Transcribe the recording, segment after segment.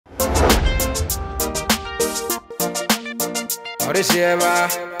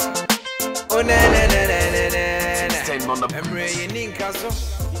Orisheba. Oh, na na na na na na. Staying on the Emre in Castle.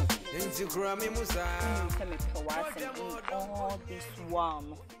 Into Grammy Musa. All this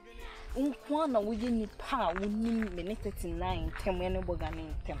one. Unkwana wujini pa wuni minute 39 tem ene bogani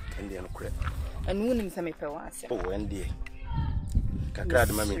tem. Ndi anokre. Anu wuni msame pe wase. Oh ndi. Kakra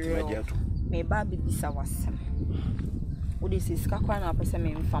de mama ntimadia to. Me ba bibisa wasem. Odi siska kwa na pese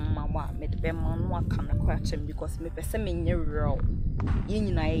me mfamma wa me de be ma no aka na kwa chem because me pese me nye real. Ye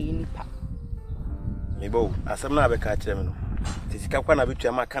nyina ye nipa. Me bo asem na be ka kire me no. Siska kwa na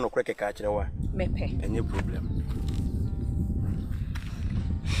betua ma aka no kre keka kire wa. Me pe. Enye problem.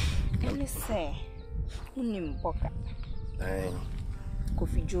 Ele say unim boka.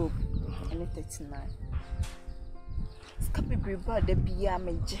 Coffee job and 39. Scappy breba de bia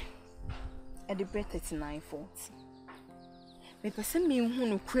meje. E de 39 40. Me pese me hu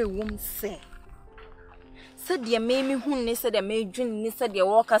no kure wom se. Se de me hu ne se de me dwun ne se de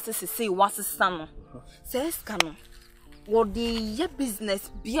work asese wasesa no. Se ska no. Wo de ye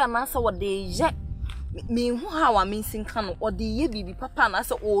business bia na se wo de ye me hu ha wa me sinka no. Wo de ye bibi papa na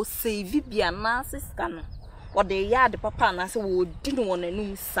se o save bia na se ska no. Wo de ya de papa na se wo di no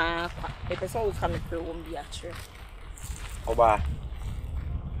wonanum saa kwa. Me pese wo fa me kure wom bia kire. Oba.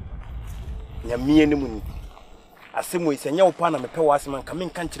 Nyamie ne mu asemo isenya wo pa na mepe wo asema nka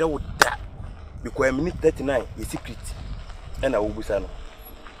menka nkire wo da because minute 39 is secret and wo busa no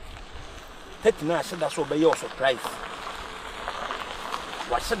 39 sheda so be your surprise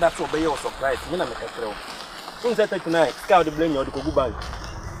wa sheda so be your surprise me na meka kire wo unse 39 ska the blame you the kogu bank.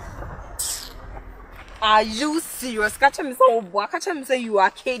 Are you serious? Catch me so boy, catch me say you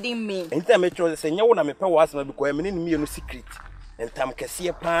are kidding me. Anytime me try say nya wo na mepe wo asema because me ne mienu secret. Entam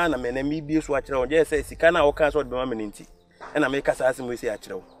kese pa na me na mi bi so akire wo je say sika na wo kan so de ma me nti e na me kasa asem we say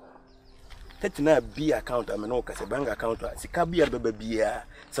akire wo 39 B account am no kase bank account sika bia beba bia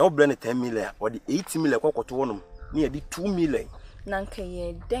say wo bre ne 10 million or the 8 million kokoto wonom na ye di 2 million na nka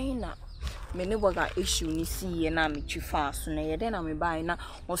ye den na me ne boga issue ni si ye na me twifa so na ye den na me bai na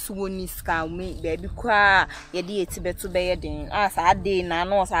oso woni ska me baby kwa ye de etibeto be ye den asa ade na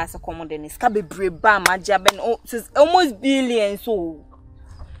na osa ase komo den ska bebre ba maja ben almost billions so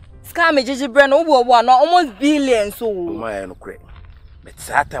ska me jeje bre no wo no almost billions so ma ya no kre but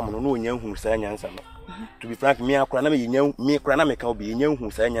that time no onya hu sa nyansa no to be frank me akura na me nya me kura na me ka obi nya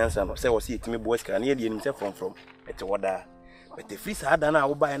hu sa nyansa no say wo se etimi bo ska na ye de enim say from ete woda. But the free sada na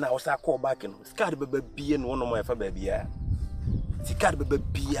wo buy na wo sa call back no sika de beba bie no no mo fa ba bia sika de beba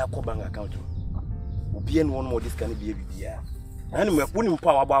bia ko bank account obi no no this can be bia na ni mpo ni mpo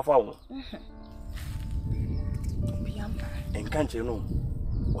a wa fa wo biamba en kanche no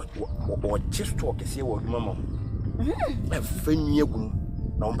o just talk say wo mama e fa nwie gum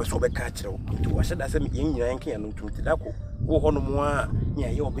na wo beso be ka kire wo nti wo hyeda se yen nyina yen kan no ntumti dako wo ho no mo a nya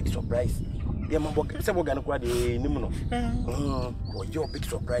ye big surprise. Yeah, my boy, say we're gonna quite a nimuno. Oh, your big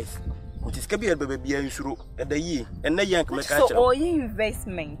surprise. Which is Kabia baby, and through at the year, and the young make so all your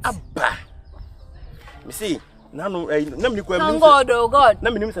investment. Abba. You see, now, God, oh God.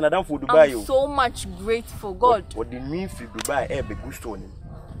 Let me name and for Dubai. I'm so much grateful, God. What do you mean for Dubai? Be good stone.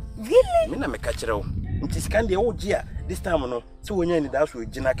 Really? Me na me catch it. It is candy old year. This time, no. So when you're in the house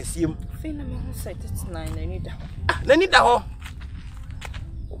with Jinakasim, Phenomenal set it's 9. I need that. I need that.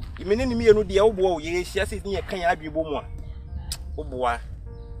 Menini mi no dia obo ye hia se ni kan ya adwebo mu a oboa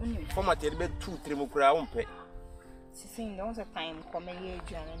format ye be 2-3 mu kura wo mpe sising there was a time come ye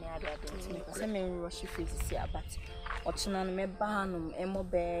aduane ni ade say me rush face see abat ochina no me ba no emo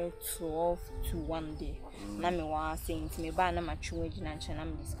be 12 to 1 day na me wa saying me ba na matwe agina nche na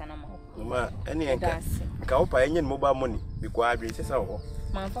me diska na ma ene enka ka wo pa enye mobile money because adwe se sa ho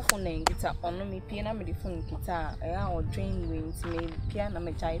man fa phone na ngita ono me pie na me de phone ngita e a o drain went me pie na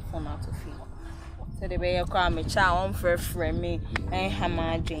me chai phone out of it so de be ye kwa me cha on frefre me en ha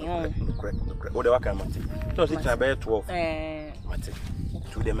ma adwen on o de waka mate so se cha be 12 mate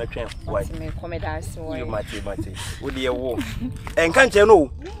to de metwen why me come da so you mate o de ye wo enka nche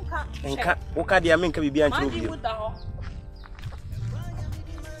no enka wo ka de amenka bibia nche obi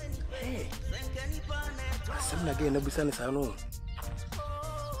asemna ge na busa ne sa no.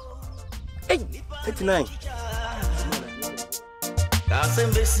 Hey, 39.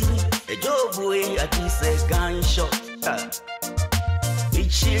 Kasembesi, a job way at least a gunshot.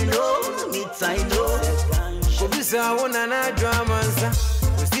 Which you know, meets I know. So this I want an drama.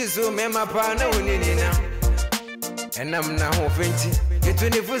 We so mema pana unina. And I'm now offended. The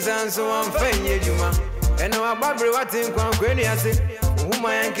 24 and so I'm fine, you ma. And now I'm watching Quanquini. I say, whom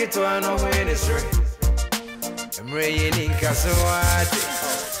I am get to an ministry. I'm raining Casawati.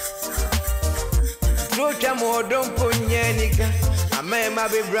 Don't Unyanica, a man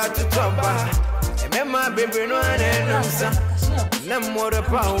might be brought to Tomba, a man might be bring on and some. No more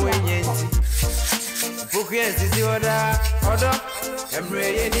power in Yancy. Bookends is the order, Emre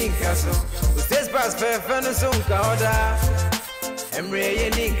and Castle. Who says past fair furnace on Kauda? Emre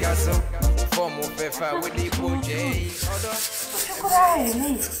and Castle. Form of Pepper with the Bojay.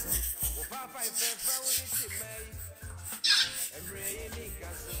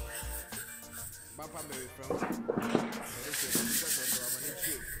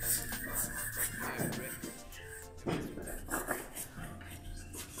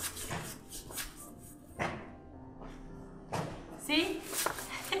 See?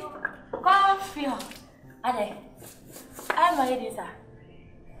 Coffee. Ade. I'm my lady, sir.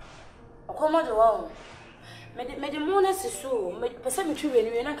 Come on, the wall. Made the moon is so. Made the cemetery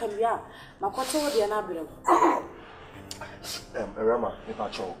when you come here. My control the anabro. Rama, if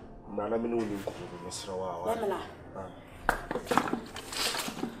I show, Nana Minu, Mr. Lemona.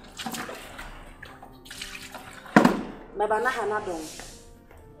 My banana done.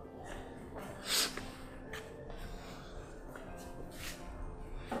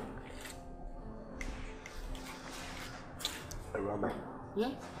 Rama,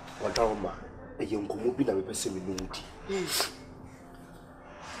 what Rama, a young Kumubi that we perceive in Nudi.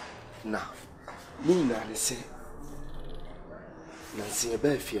 Now, Nina, they say, Nancy, a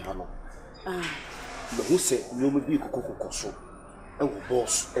bear fiano. But who said, you will be a cocoa so? And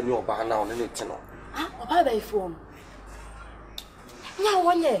boss, and your bar now, and it's no. How by form? Now,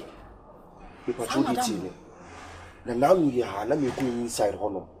 1 year. Because you did see me. Now you are, let me go inside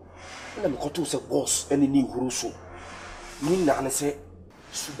Honor. And I'm going to say, boss, any new Russo. Nina say,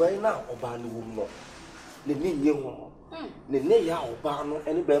 Subaina or Barney woman. The name young, the name or Barno,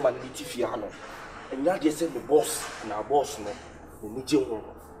 any bearman, Litifiano. And now just said the boss, and our boss, no, the Nijian.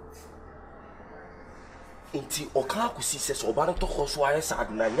 Inti Okaku says, or Barno to horse wires at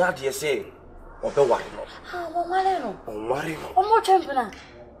Nanya, say, or the wine. Ah, Marino. Oh, Marino. Oh, more champion.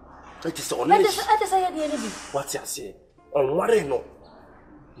 It is only. I say the enemy. What's I say? Oh, Marino.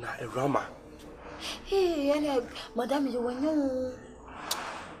 Now, a Rama. Hey, Madame, you were young.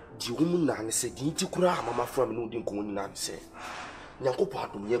 The woman said, didn't you cry, Mamma from Nudin Conan? Say, Yanko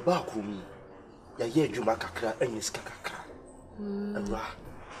Pardon, your back room. Ya ye, you make a cry and his caca. And ra.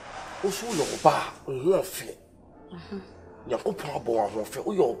 Also, no bar, no fear. Yanko Pardon, no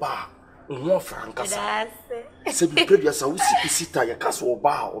fear, your bar, no francas. Said the previous, I will sit at your castle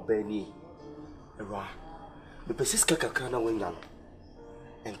bar or Benny. Ra. The Pesiska Cacana went young.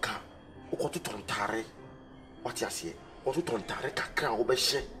 And come. What to Tontare? What you say? What to Tontare Cacra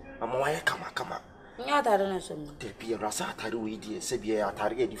Obeshe? A moya kama. Not I don't know. There be a rasa taru idiot, Sebia,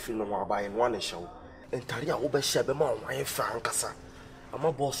 Taria, the film of by one show. And Taria Obeshe, the man, my francasa. I'm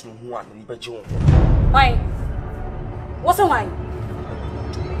a boss no one, Libajon. Why? What's a wine?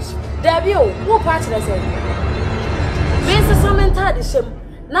 Debbie, who party I said? Mr. Summon Tadisham,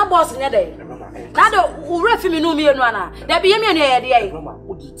 not boss in a day. Nado urefi minu mi enu ana. Da bi yemi enu ye de. Mama,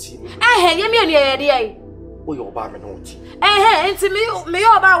 what did you see? Yemi enu ye de. Oh, your bar menoti. Enti me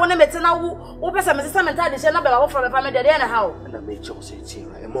your bar wona meti na wo pesa me sesa mental de she na be ba from me family de na how. Na me che o se ti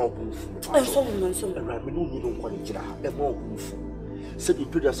ra. E ma obu fu. Enso mo. Ra me no ni no kwani gina. E ma obu fu. Se bi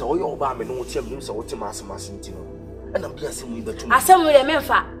predia say, oh, your bar menoti am nim say wo ti masem ti no. E na bi asem wi betu. Asem wi de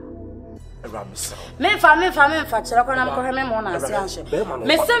memfa. Ra me sa. Memfa kira ko na me ko he me mo na ase anse.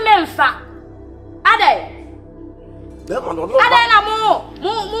 Me se memfa. Ade. Ade na mu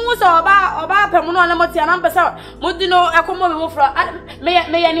so oba pemu no na moti ana mpesa mudi no ekomo me wofra me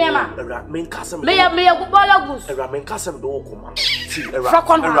ye niema me nkasem me ye gubola gus me nkasem do okoma ti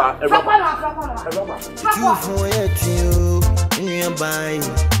frakon tu fun ye ti o inu bai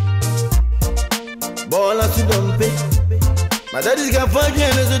bola tu dompe my daddy's got fucking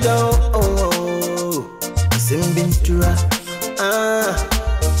as a dog oh simbintura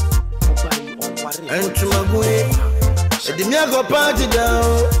and to my boy the me go party down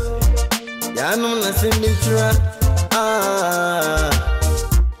ya no na simbintura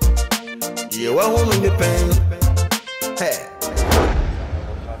you wa home in the pen hey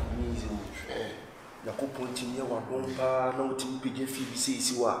na ko ponti ye wa bomba na utim pije fi bi se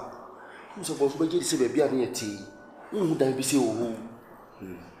isi wa so bo be je se be bia na yeti hu dan bi se o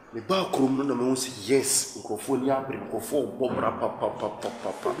me ba krom no na me won yes nkofo ni abre nkofo bobra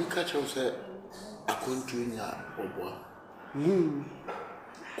papa bi ka chew se akontu nya oboa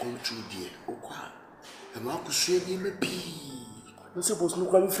kontu die okwa e ma kusue bi me bi no se boss no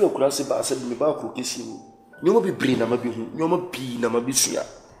kwa mi fi okura se ba se me ba kro kesi ni nyoma bi bre na ma bi hu nyoma bi na ma bi sua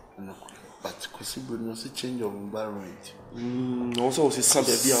But possibly no change of environment. Also,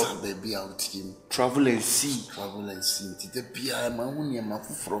 baby out him. Travel and see. The Pia, my own near my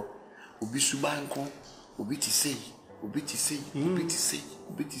fufro. Obi Subanko, Obi to say.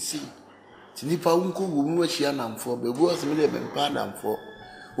 Tinipa unko wu hia nam for be go asem le ben pa nam for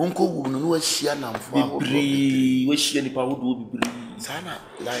unko wu no hia nam for bibri we hia nipa wo do bibri sana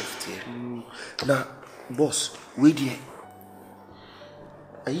life there na boss we dey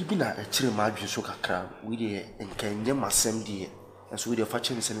ayi bi na e kire ma adwe so kakra we dey enkenye masem dey so we dey fa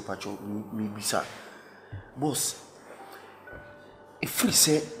kire se nipa cho mi bisa boss e free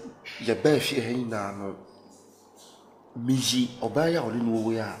say ye ba fi he na no miji obaya oni no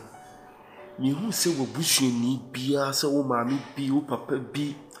we a mi hu se wo busuani bia se wo maami bi wo papa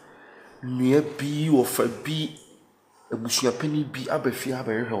bi nua bi wo fa bi abusua pani bi abafi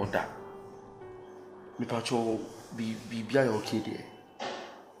abayehwe oda mi pa cho bi bia ya okay de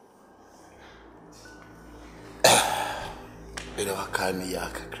ele wakani ya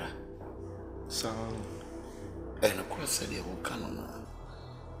kakra so eno kwa sadi ya wakano na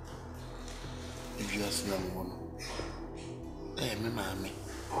ibias na mwono me maami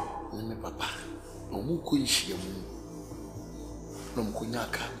me papa no mu ko nhia mu no mu ko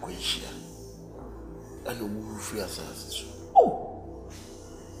nyaka ko nhia ana mu free asase so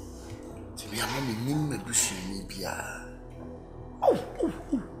ti mi ama me nim me dusu mi bia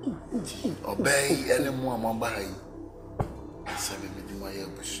obey ene mu amamba hai sabe me di moya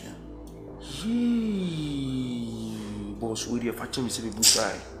busia boss we dey fa chemi se be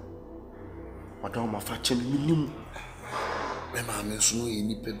busai madam ma fa chemi nim me maami so no ye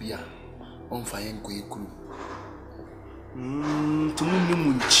nipa bia on fa yen ko ekuru tumu ni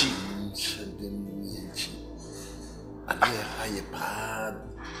munchi shede munchi ade haye pa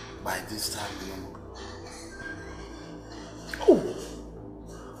by this time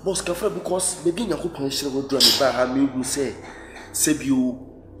boss ka fra because baby nyakopon hire wo do me ba ha me hu say sebio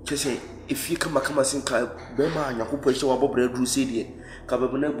kese efie kama sin ka be ma nyakopon hire wo bobra duru say de ka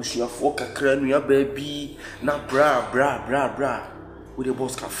bebe na busuafo kakra nua ba bi na bra we the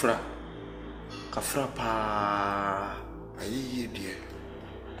boss ka fra pa ayi die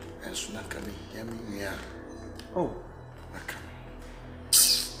enso na ka be yami nia aka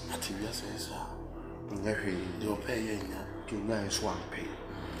ati bia say sa nyahwe de opa ye nya to nya enso ampe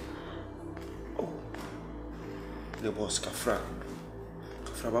the boss ka fra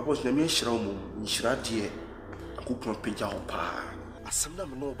ba boss na me hira mo nhira de akopon pagya ho pa asem na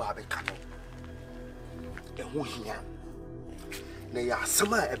me no ba be ka no e ho hia na ya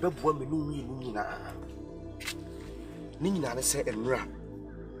asem a ebeboa me no wi no nyina ni nyina ne se enra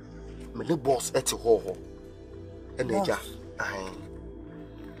me ne boss ete ho eneja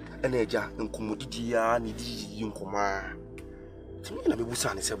eneja nkomodidi ya ne di nkoma timi na me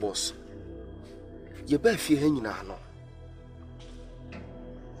busa ne se boss ye ba fie ha nyina no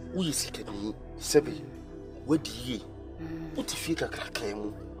wo yisikani sebe wadi ye uti fie kakra kan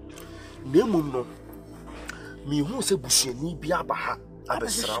mu na mum no mi hu se busuani bi aba ha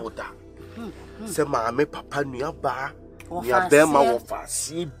abesra woda se maame papa nua ba ya be ma wo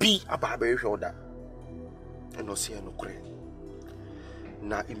fase bi aba be hwe woda eno se eno kure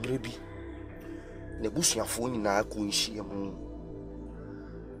na imre bi na busuafo nyina ko nhie mu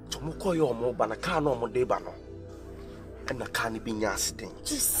tomo koyo omo ba na ka na omo de ba no ena ka ne bi nya accident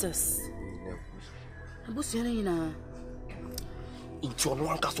Jesus abusuani nyina inti ono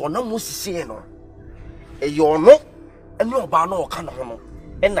anka so na mo sisi no eyo no ene oba na oka na ho no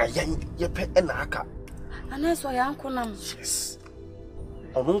ena yepe ena aka aneso ya nkonam yes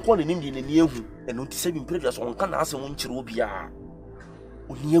ono nko ne nim de ne ehu eno ti se bi mpre so nka na ase won kire obi a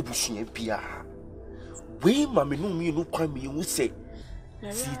oni abusua bia we ma me no mi no kwa me hu se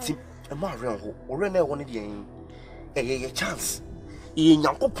siti e ma re ho ore na e wo ne de ye chance e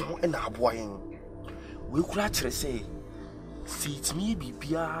nyankopon ena aboa yen we kura kire se fit me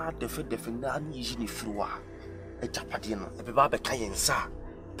bibia defe na ani yi ni fruwa e japade no e be ba be ka yen sa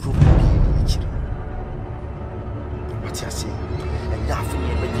problem bi kire ati ase e ya fi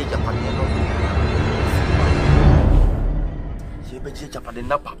ni be je japade no ye be je japade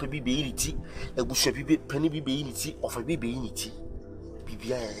na papa bi be yiti egusua bi be pani bi be yiti ofa bi be yiti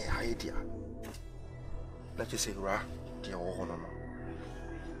bibia ya hayedia na je se ra de wo hono no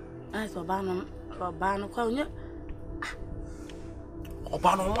ai so ba no kwa onye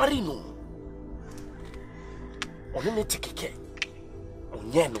oba no marino oni ne tikeke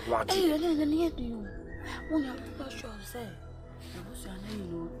onye no ho ade ne do you onya ko sure say na bo so na you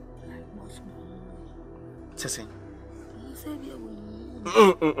know like boss sesen say bia wo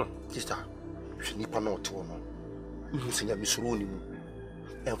sister shini pa no to no nhu senya misuro ni mu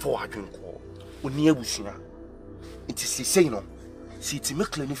and for I drink call. When near Bushina. It is say no. See to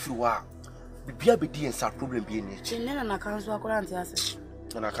make clean if you are. Be a bit and start problem being it. And I can't walk around the answer.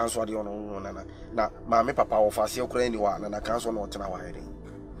 And I can't swallow the honor. Now, mammy, papa, or fast your anyone, and I can't swallow what I'm wearing.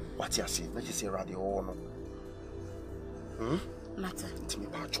 What you say? Let you say radio honor. Matter. To me,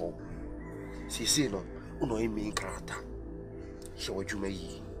 Pacho. See, no, no, me character. Show what you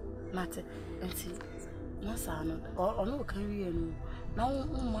may. Matter, and see, no, son, or no, carry you. Now,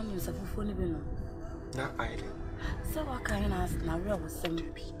 one is a phone even. Now, I. So, what kind of now was sent?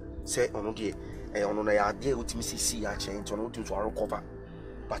 Say, on the on the idea with Missy C. I change on to our cover.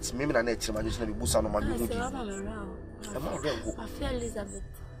 But maybe I need to manage to be Busan on my mood. I feel Elizabeth.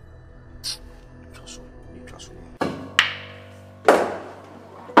 Trust me.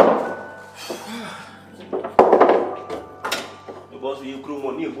 The boss, you grew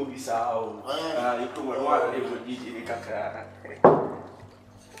money, you be sound. You come and walk in the Kaka.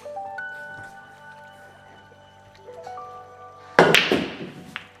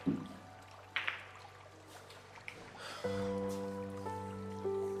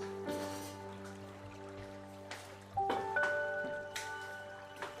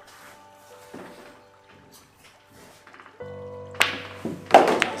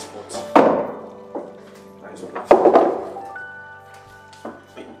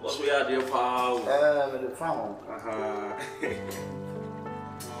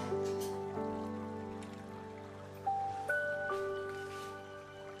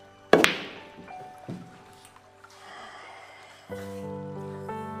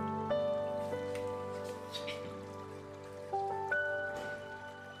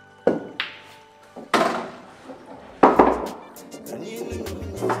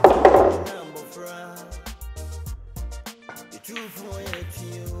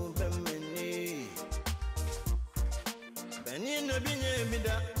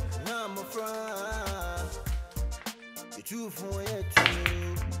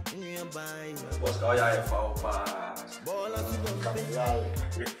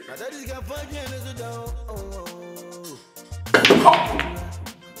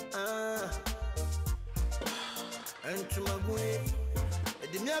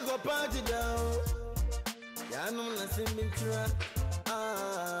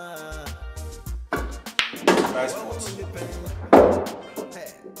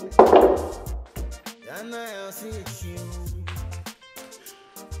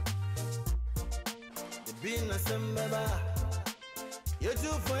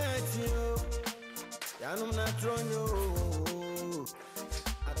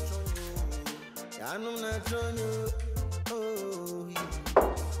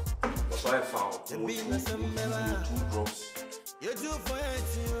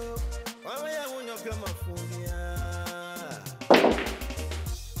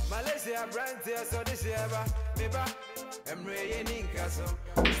 Malaysia brand here, so this year, Miba, I'm Ray in Castle.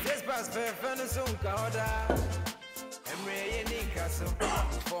 This past fair Fenison Kauda. I'm Ray in Castle.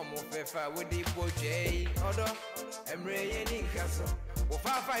 Form of Fefa with the Poche, Odo. I'm Ray in Castle. Or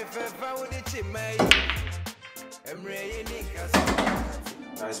 5 Fefa with the Chimay. I'm Ray in Castle.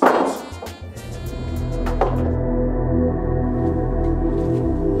 Nice boss.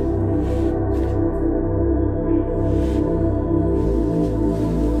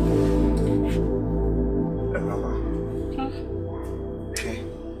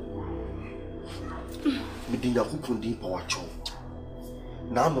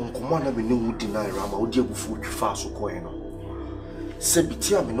 Now, no command me no deny Rama, would you food fast or coin?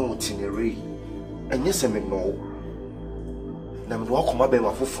 Sebitia me no itinerary, and yes, I may know. Nam walk my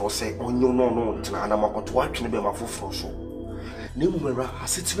bema for say, on you no, and I'm about to watch the bema for so. Nimura, I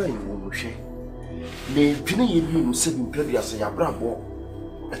sit in you, Mushe. Nay, Jenny, you said in previous as a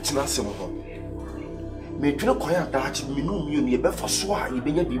bravo, a tinasimo. May you not quiet that me no me near Before Swa, you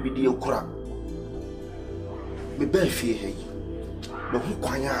be a BBD okra. Me bear fear. The who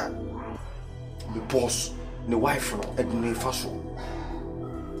quiet, the boss, the wife, and the faso.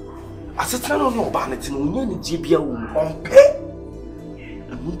 As a turn on your bonnet in any GBA on pay.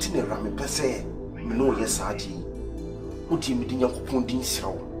 The Muntin Rami per se, me know yes, I do. Would you meet in your coupon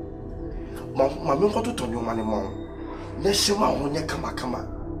so? Mamma got to turn your money, mom. Let's see when you come.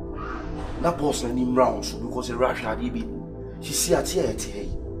 That boss and him rounds because a rush had be. She see at here,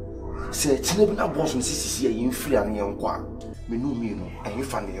 say, Tinabina boss and sissy in free and young qua. Me no, and you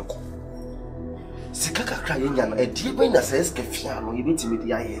find your call. Sikaka crying and a deep way that says, Kefiano, you beat me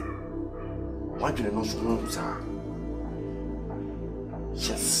the eye. Why do you know so, sir?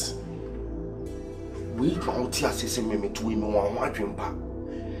 Yes. We can't see us me to win one dream back.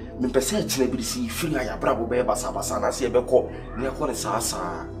 me pese chine bi si firi aya brabo be basa basa na se be ko ne ko ne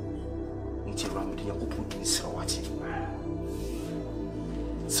saa nti ram de yakopon ni sira wachi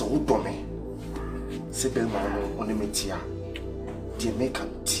so udome se be ma no one metia de make am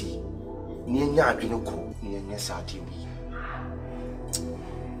ti ni nya adwene ko ni nya saade wi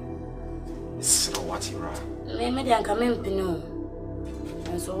sira wachi ra me de anka me mpinu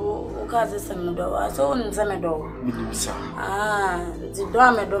so o ka se sem do so on se me do minimsa di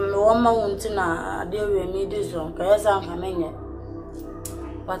do me do me wo ma wonti na ade we mi di so ka yesa anka menye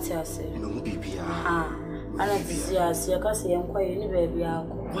what you say no bibia ana disi asia ka se yen kwaye ni ba bia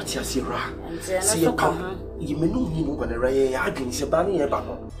ko what you say ra se ye ka ye menu ni no bana ra ye adwene se ba ne ye ba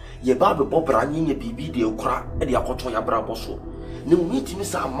no ye ba be bobra nye bibi de okura e de akoto ya bra boso ne mu mitimi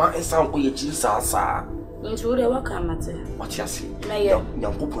sa ma ensan ko ye chiri sa ntu de waka mate what you say na ye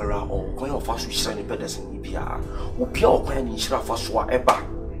nyankopon ra o kwan of aso hira ne pedesen ni bia wo pia o kwan ni hira fa so a eba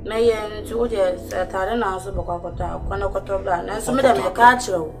na ye ntu de tare na so bokwa kota kwana koto bla na so me da me ka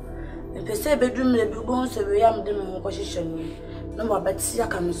chiro mpese bedum le bugon se we am de me ko hihye ni no ba beti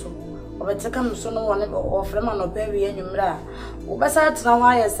aka me so obeti ka me so no wona o frema no ba we enwumra wo besa tena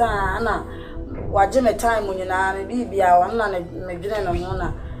wa ye sa na waje me time nyina me bibia wona na me dwene no ho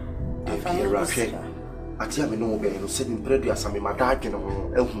na ati ame no be no se ni predu asame mada adwene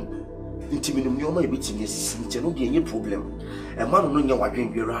ho ehu nti minum ni o ma ebetini asisi nti no de enye problem e ma no nya wadwen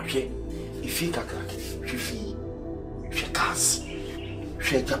biara hwe ifi kakra hwifi hwe kas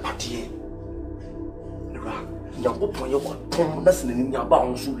hwe japati ra nyango ponye ko tom na sene ni nya ba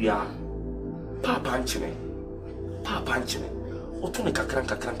on so bia papa nchene o to ne kakra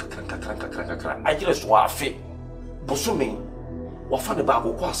ajire so afi bosome wa fa ne ba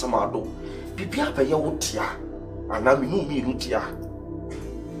ko asama do bibia ba ye wotia ana mi no mi rutia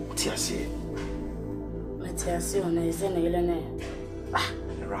wotia se Matiasi ona ise na ile ne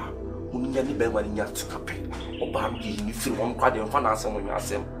ra unya ni be ma ni nya tkape oba no yi ni firi won kwade mfa na asem onwa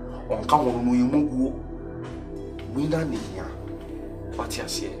asem onka won no yemuguo wina ni nya wotia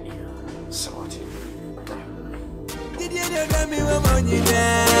se samati Didie de mi wa monyi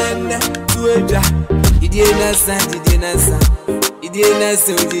na tueja didie na sa didie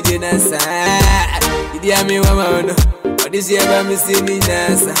na sa didie mi wa mono odisi eba mi si mi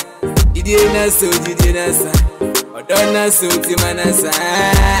nasa didie na sa odona so ti manasa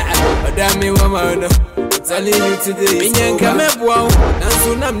odami wa mono telling you today minyanka mebwa na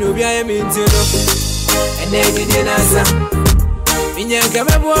so nam no bia ye mi ntino ene didie na sa minyanka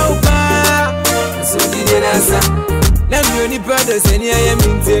mebwa pa so didie na sa nam no ni pada seni ye mi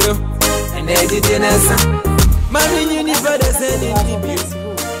ntino ene didie na sa mami ni pada seni ni bi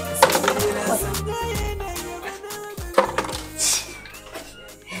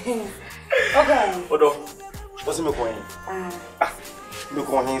okay odo what's me going me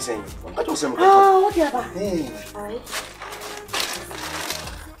ko hin sen ka to sem ko what ya ba ai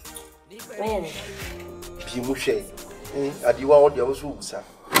wele bi mu hwe adiwa o de wo so busa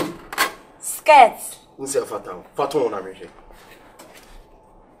skirt nse faton na me hwe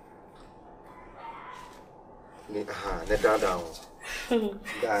ni ne dada ho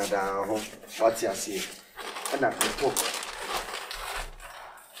what ya see ana ko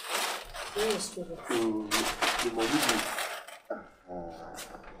yes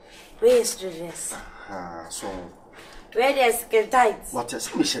Where's dress? So where the skin tight? What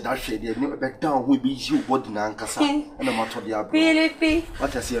is me said that shade there no back down we be you body na nkasa and na matter the abro. Really?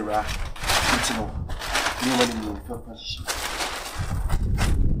 What is here ra? It's no. No money no position.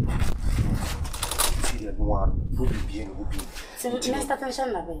 See the one who be bien who be. So nesta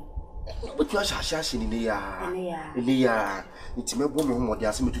tension na be. But you are shashi ni ya. It's me bo me ho de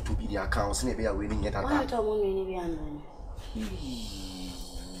ase me tutu bi dia account se na be ya we ni nyeta da. To mo ni bi anu.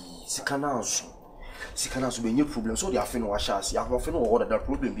 Sikana so be problem so they are fin wa shasi ya ho fin wo da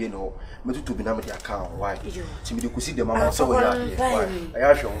problem bi no me tutu bi na me dia account why ti me de kusi de mama so we ya why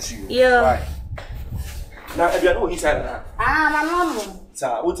I hwe on see you why na e bia no inside na mama mo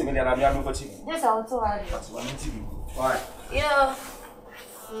sa o ti me na bia me ko ti this auto why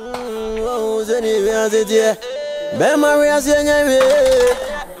yo zeni bia zetie be maria senye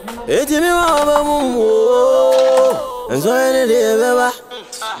eti mi wa ba mu enzo ene de beba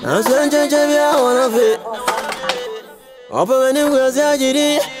nanso njenje bia wona fe opa meni kwasi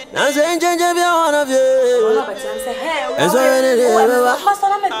ajiri nanso njenje bia wona fe enzo ene de beba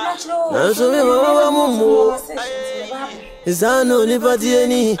nanso mi wa mu izano ni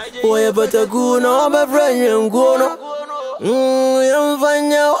patieni oye pataku no ba franye ngono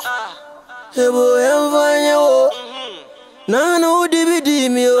yamfanya ebo yamfanya nano dibidi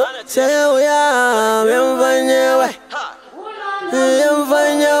mio sayo ya yamfanya we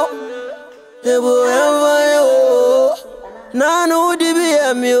yamfanya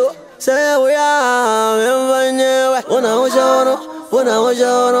you. Say we are, una ojono.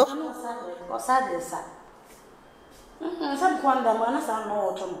 Some quando mana sa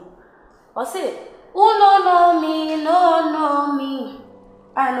no otomo. O say, "Oh no no me.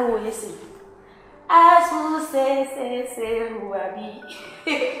 I know what you say. As who say who I be."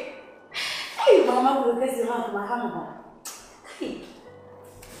 Hey, mama will get you out of my hand. Hey.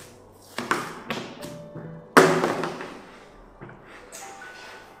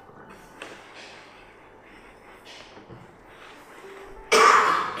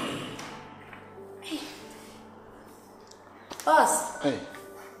 Boss. Hey.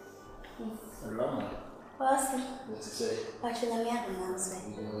 Hello. Boss. What's it say? Actually, I'm here now, sir.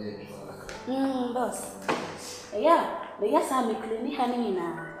 Boss. Yeah, but yes, I'm a cleaning honey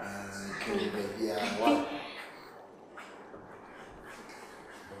now. Yeah, what?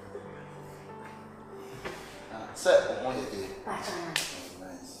 Sir, what is it? Nice.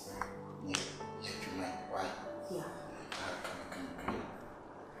 Yeah, you mind, why? Yeah. Come.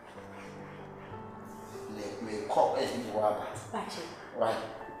 Me call as me waba. Why?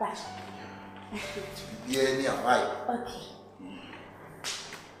 Yeah, why? Okay.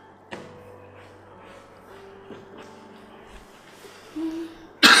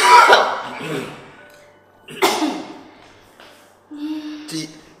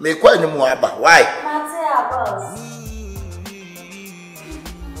 Me call any more about why? Matea, boss.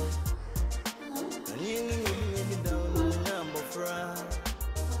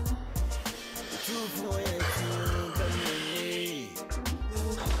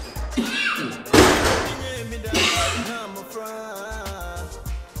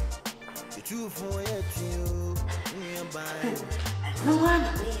 No one.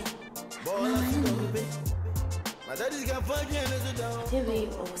 TV,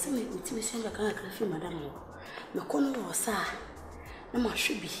 or some intimation that can't feel Madame. No corner or sa. No more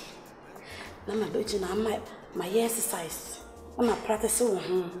should be. No, my virgin, my exercise. I'm a practice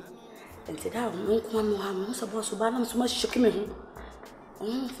home. And today, I won't come home. Most of us who ban so much shocking me.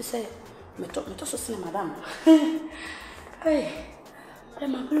 To say, me talk me to see Madame. Hey,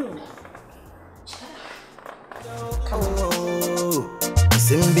 I'm a blue. Oh,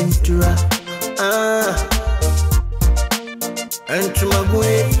 Simbintura. And to my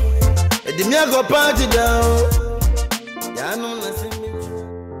way, and the mere go party down. Ya no nothing.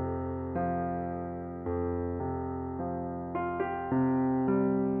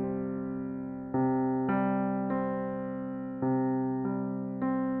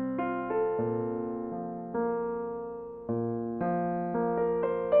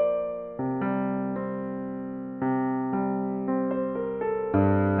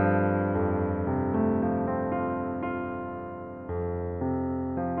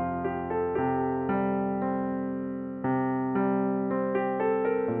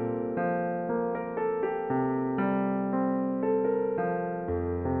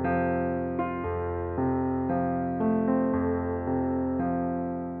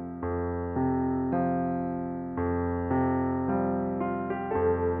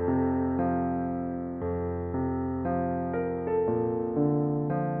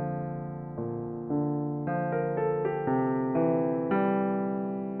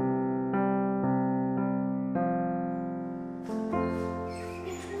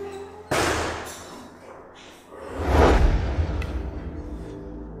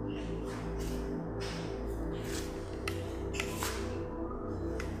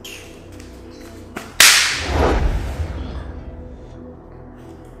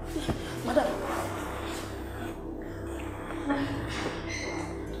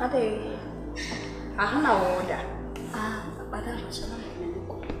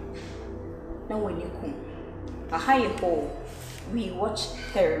 We watch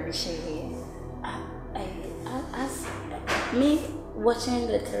television here. As me watching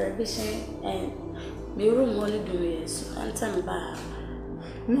the television and my room only do is until bad.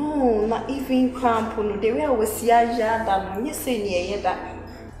 No, not even camp. No, the way I was here, that you say near that.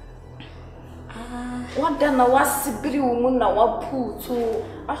 What then? I was Sibiri woman. I was poor too.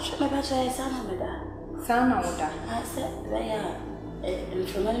 Actually, my bachelor is Sana. Sana, I said, and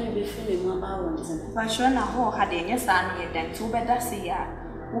for me, be feeling about one. But sure, now, how had any son here then? Too bad, I say, ya.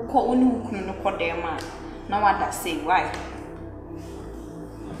 Who call only who couldn't call their man. Now, what I say, why?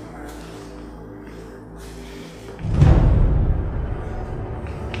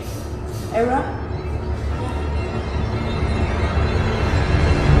 Era?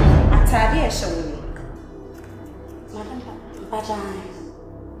 Atadia show me. Madam, Bajan.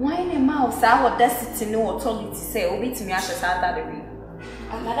 Why in a mouse? Our destiny no authority say, obey to me, I shall start that way.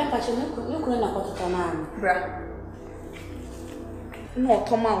 Madam, but you couldn't have got it on. Bruh. No,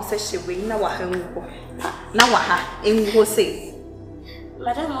 Thomas says she will now have in say.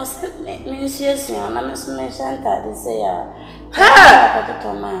 Madam was Monsieur, and I'm Miss Santa, they say,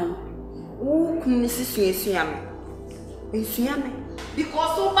 ha! Man. Who can Mrs. Yammy?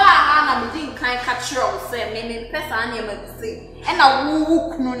 Because so bad, I didn't kind catch your say, maybe person say, and I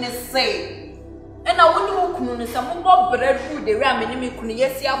woo couldn't say. And I wouldn't some more bread through the ram and me couldn't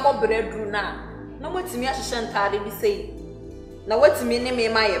yes, ya more bread through now. No, what's me, I shan't hardly be say. Now, what's me,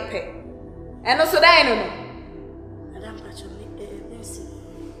 name my pet? And also, I don't know. Madam Patron,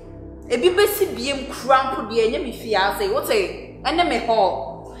 a BBC being crumpled the enemy fiancé, what's a enemy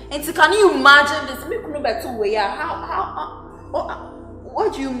hall. And so, can you imagine this? Me couldn't bet two way.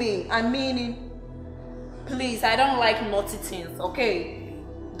 What do you mean? I mean, please, I don't like naughty things, okay?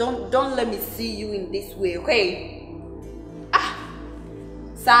 Don't let me see you in this way, okay?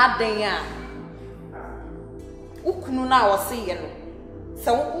 Sad day, Ukunu na wasi yeno.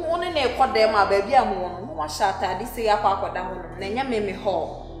 So one na ekwa dem a baby amu no wa shata di se yakwa akoda ho no na nya meme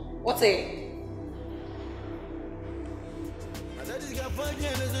ho. What eh?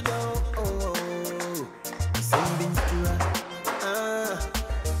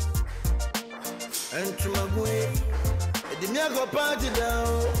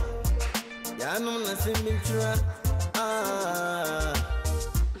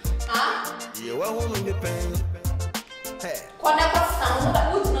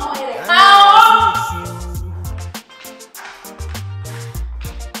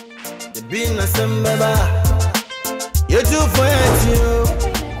 Being a samba, you too for you.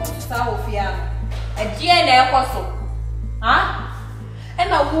 Sophia, a DNA apostle, huh?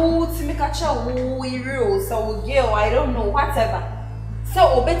 And a woo to make a child woo real, so you, I don't know, whatever.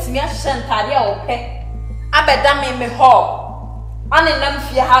 So obey me a shantaria or pet. I bet that made me whole. And in them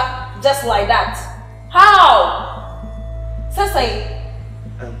fear just like that. How? Say,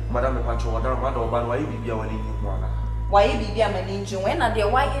 Madame Pancho, why you be one in one? Why you be a man in when I dear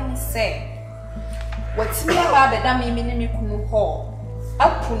why any say? What's me about the damn minimum kunu hall?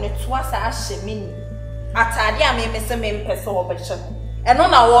 Up to it was a shemini. Atadia may miss a main person or better. And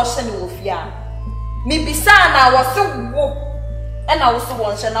on our washing wolf ya. Me be son, I was so whoop. And I was so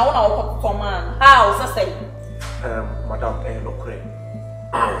once and I want to man. How, say? Madame, no cray.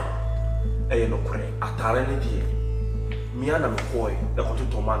 No cray. Atarani dear. Miana McCoy, the Cotton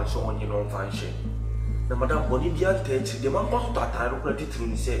Toman, so on your own fancy. The Madame Bonidian takes the man was to attire credit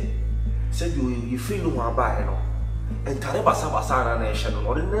through said you feel no one by no. And Tareba Sabasana nation,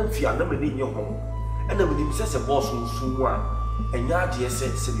 or the name fear never in your home. And the name says a boss who soon one. And Yadia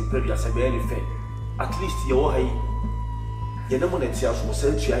said, you pay as a very fair. At least your hay. You know when it's yours will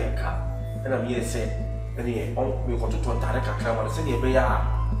sell you a car. And I'm here said, and he on me got to Taraka camera, send you a bear.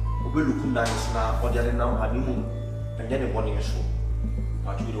 We look nice now, or the other now honeymoon. And then a morning show.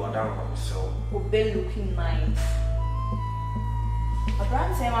 But we do a down on so. Be looking nice. A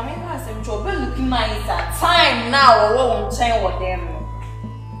brand say, my man has him to be looking nice at time now, or won't tell what them.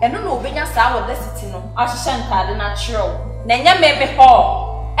 And no, Benya Sour, the city, no, I shan't have the natural. Then you may be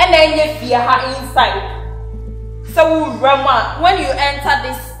hall, and then you fear her inside. So, Rama, when you enter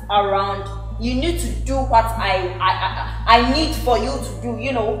this around, you need to do what I need for you to do,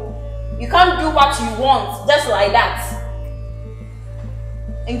 you know. You can't do what you want, just like that.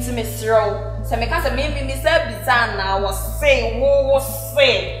 Intimacy row. So, because maybe Miss Bizana was say, who was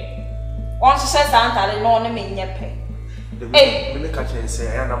say. Once she says, I don't know, me pay. Hey, me catch and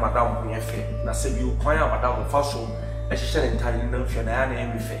say, I am Madame Nefe. I say, you cry out Madame Faso, and she said, entirely no fear, and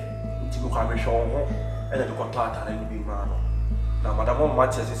everything. Until you come and show home, and then the contract and be man. Now, Madame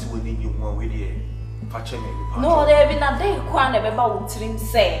Matches is within you one with you. No, there have been a day, Quan about him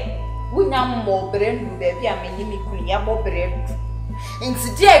say. We now more bread, baby, I mean, me could yabble bread. In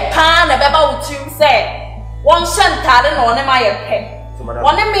today, pan about him say, one shan't on my pet.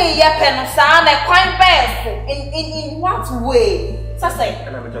 One me ya pen son a quite best in what way? So say,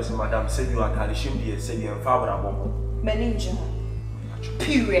 and I'm just Madame said you are Kalishim be a saving and favorable. Meninja.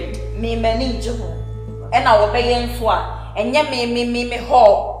 Period. Me meninja. And I will be in swat, and ya me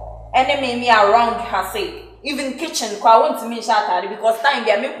hall, and me around her say. Even kitchen, I want to me shut because time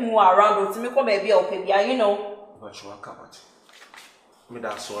they make more around to me come baby or baby, you know. But you are covered. Me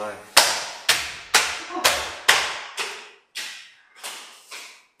that's why.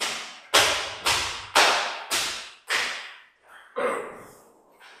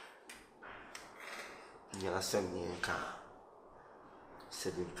 Send me a car.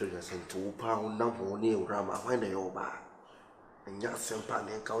 7 figures and £2 number near Rama when they over. And just send pan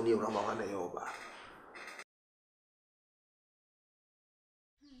and county Rama when they over.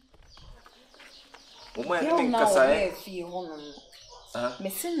 me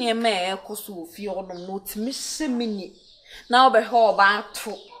se ne ma e koso ofie onom no timi hye na obe he oba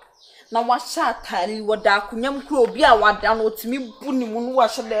ato na wa sha tali wada kunyam kro obi a wada no timi bu ni mu no wa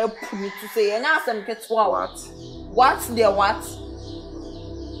sha da apu ni to say enya asem keto what there what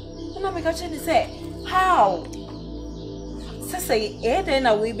na me ka cheni say how say dey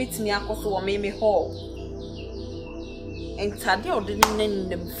na we betimi akoso wo me ho entade odini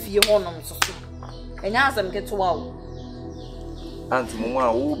nanim fie honom so enya asem keto wo anti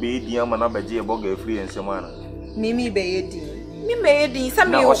mama wo be di ama na baje e boga free ensem ana mimi be yedi mi me yedi say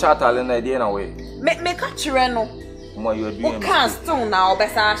me na o shatale na dey na we me ka kire no mama you are doing a mistake still now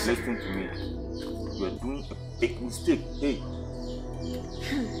obesa listen to me you are doing a big mistake hey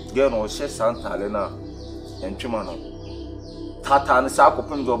girl no she santale na entwema no tata ne sa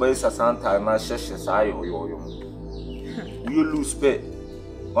kopem do be santale na sheshe sa yo you lose pay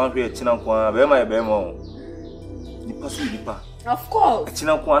one way china kwa be ma nipa so nipa of course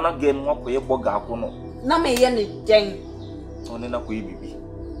china kwa na gen mo koye boga ako no na me ye ne den one na koye bibi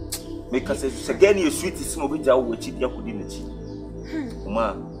make us say gen you sweet is mo be ja wo chi dia kodi na chi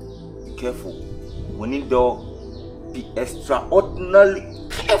ma be careful when you do be extraordinarily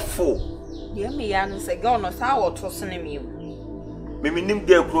careful ye me ya no say girl no sa wo to so ne me me nim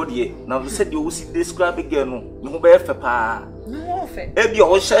girl kro de na say de wo si describe girl no ne ho be fe pa no fe e bi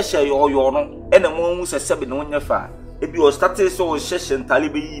o hye yo no e na mo hu se sebe ne wonya fa e bi o start so o hye ntale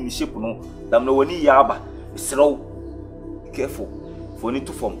be yi ni shape no dam na woni ya aba srow careful for ni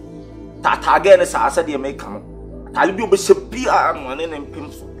to form tata again ne sa asa de make no tale bi o be shebia no ne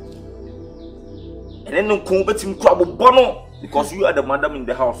mpem so ene no ko betim kura bo no because you are the madam in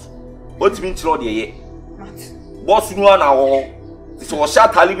the house what mean tro de ye boss nu na wo so sha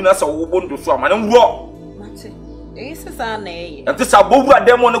tale bi na sa wo bondo so amane wuro mate ese sa na ye ante sa bowura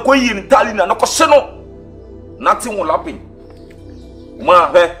demo ne ko yi ntali na ko hye no nothing will happen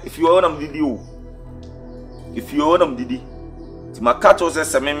ma if you own am didi o if you own am didi ti makato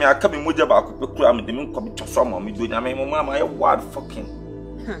se me aka me moja ba ko pekura am de me nko bi toso am me do nya me mama ya word fucking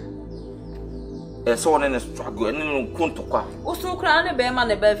so on and struggle and no kunto kwa o so kra ne be ma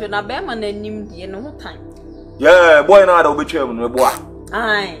ne be fe na be ma na nim die ne ho tan yeah boy na da obetwa no boa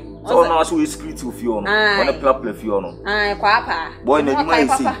ai so na so we secret of you no wanna play for you no ai kwa pa boy na nim na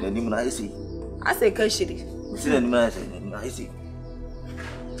isi na nim na isi ase ka shiri si na nim na isi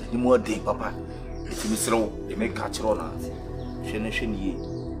ni mo de papa iti mi sero e me ka chiro na hwe ni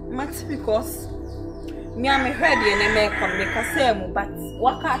max because me am hwede ne me kom me ka say mu but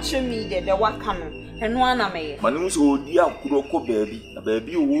waka che mi de waka no eno ana me manu so odi akuro ko baabi na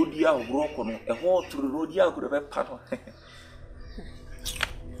baabi o odi akuro ko no e ho turu odi akuro be pa no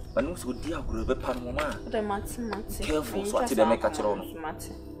manu so odi akuro be pa no ma de max careful so ati de me ka chiro no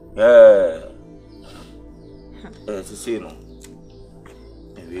si say no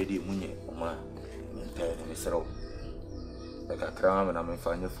e we di munye ma me tell me sero e ka kra me na me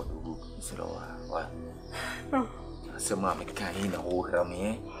fanye for the book sero wa asema me kan na ho hra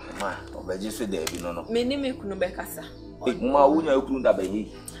me ma obeje se de bi no me ni me kunu be kasa ma wunya kunu da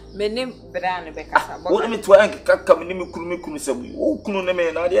bayi me ni bra ne be kasa wo me to an kaka me ni me kunu se wo kunu ne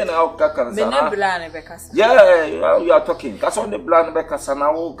me na de na kaka me ni bra ne be kasa yeah you are talking that's on the bra ne be kasa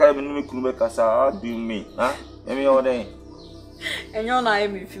na wo ka me ni kunu be kasa how do you mean huh me your name and you're not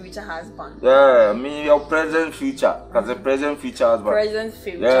my future husband. Yeah, me your present future, cause the present future husband. Present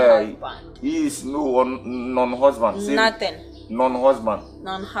future husband. He is no non-husband. Nothing. Non-husband.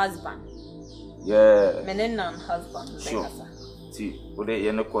 Non-husband. Yeah. Me non-husband. Sure. See, ode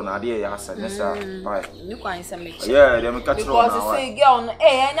ye no ko na ade ya asa nesa. Bye. You can say me. Yeah, dem catch you now. Because say girl,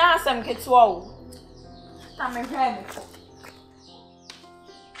 eh, enya asem ketewa o. Ta me hwe me.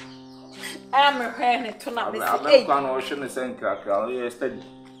 I'm a to not miss it. I'm study.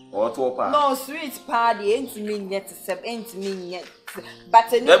 No sweet party ain't mean yet to sub ain't mean yet. But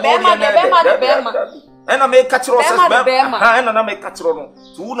the Bema. And I make catch and I make catch on.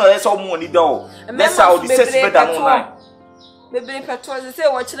 So no, that's all money though. That's how the sets better online. Baby Petrol say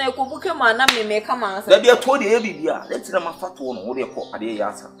watching a book man, I may make a man. There be a 20 every year. Let's them a fat one or they call a day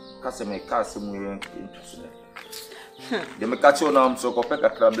answer. Customer car somewhere interested. They make catch on arm so a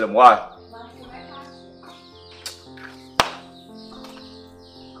problem. Why?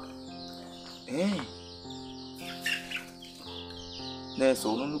 Nessa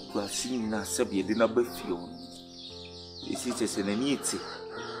ou não assim na sabia de na bafio. Esse se na niete.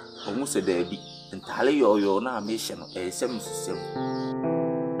 Como se deve. Entale yo na mission é sem sistema.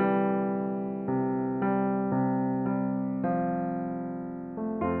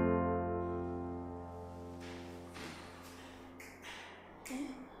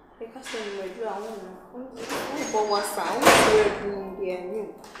 can't say you are but what's I want to do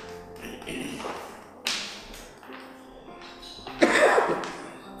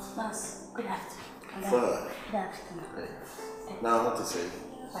Boss, good afternoon. Good afternoon. Now, what to say?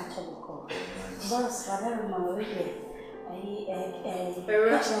 Boss, whatever my way,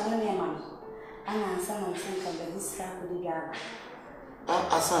 I'm some of this car with the job.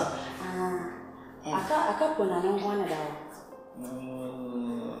 Asan. I can't put on one at all.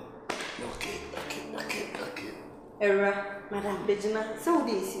 Okay. Era, Madam Benjamin, so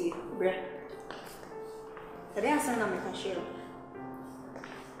this is bread. The answer I can share.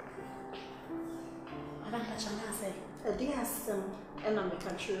 Madam, that's what I say. A dear son, and I'm a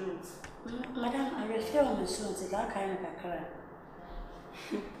country route. Madam, I refer on the soon to that kind of a car.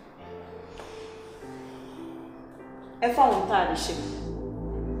 I found that ship.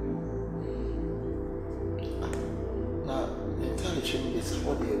 Now, intelligent is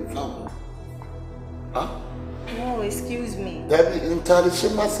what you found. Huh? No, excuse me. There be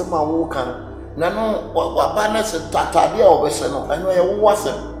intelligent as a walker. Nano, what banners and Tatadia or Vessel, and where you was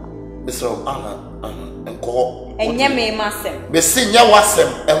him. Mr. Anna and call. And Yame Massem. The senior was him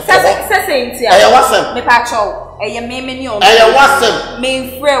and Sassy, I was him. Me patrol, a yammy or I was him.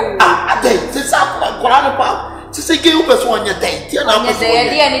 Main friend. I think this is a to say, give us one your day. I want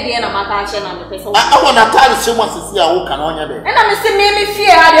to tell you someone to see a walk on your day. And I'm still maybe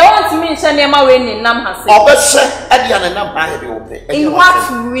fear I want to mention them away in Namhas. In what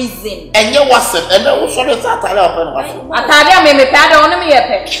reason? And you was it, and there was sort of Atalia. Atalia may be bad on me a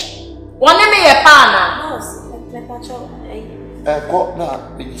pet. One me a pana. Got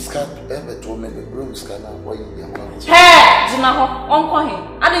now, the scan ever told me the room scanner where you are. Hey, Jinaho, Uncle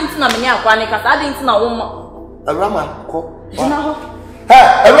him. I didn't know me now, because I didn't know woman. A Rama, Jinaho.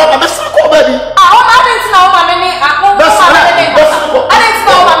 Hey, a Rama, Mr. Baby. I didn't know my many. I didn't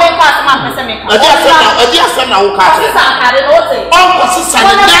know my main class, my Messamic. I just said now, I don't know. Uncle Susan,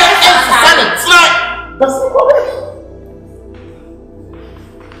 it's like Mr. Baby.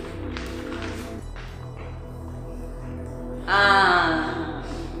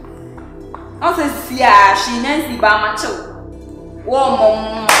 Also, yeah, she Nancy Bamacho.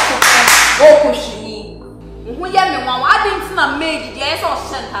 Warm, Okushi. Who yam one, I didn't know made the ass or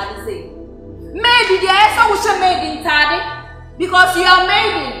sent her to say. Maybe the ass I wish I made in Taddy because you are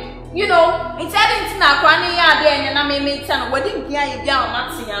made, you know, it's adding to now, Granny Yard, and I may make some wedding gear down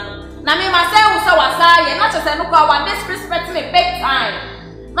Maxiano. Now, me myself was I, and not just a look at disrespect me big time.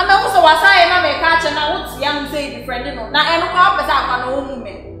 Mama also was I and I may catch and I would young say the friend. Now I look up as I can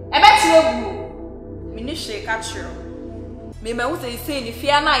woman. I bet you Ministry catch you. Me my would say if you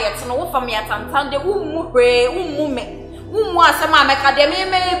are not yet no for me at Antande, pray, woman, whom was a mamma academy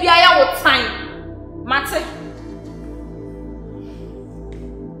may be our time. Matter.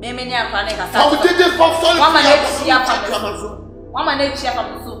 Maybe near Panica. One minute,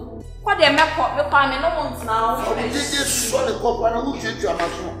 what they make up your family no one's now. This is what the corporate who should you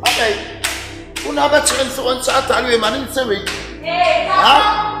okay. Who never chance on Saturday, man, in Surrey. Hey,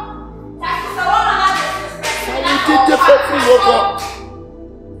 that's the one I did the fucking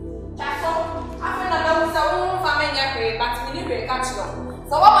but we need to catch them.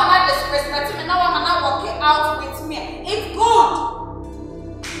 So what man this Christmas and now I'm not working out with me. It's good.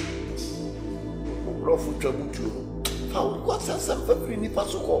 Love for trouble too. How what's that something for any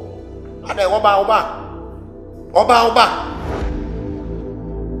passo? Ada oba.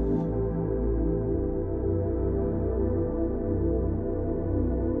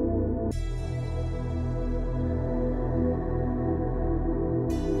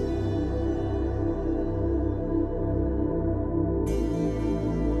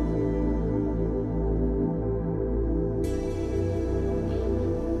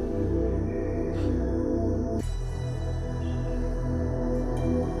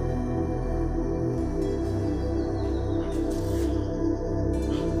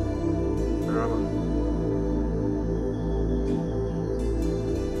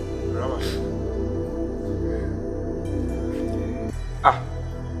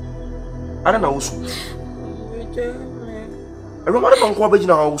 I don't know. I don't want to go to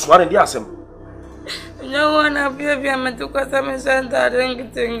the house. What did you ask him? No one up here, I'm to customer center. I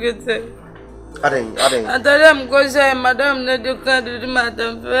didn't it. I didn't. I told him, go say, Madame, no, you can't do the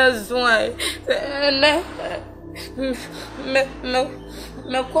matter first. Why?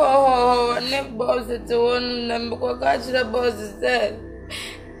 Me call her, boss to one number, catch the boss said.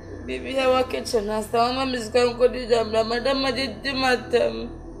 Baby, our kitchen has the mom is going to go to the Madame, I did the matter.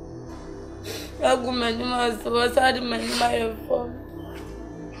 I go my master was had my phone.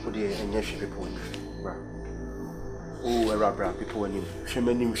 For the and yes, people. Oh, Arabra, people in him.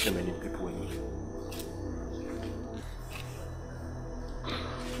 Shemanim, people in him.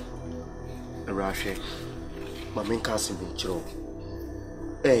 Arashe, my main cousin in Joe.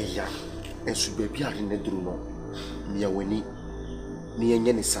 Eh, ya, and should be in the Druno. Mia Winnie, near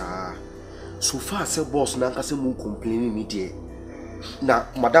Yenisa. So far, say boss, Nankase mu complaining me, dear. Na,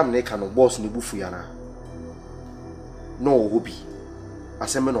 Madame Neka no boss ni Bufuyana. No, Hobby.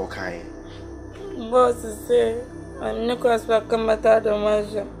 Assembly no kind. Boss say, I'm Nicholas Bakamata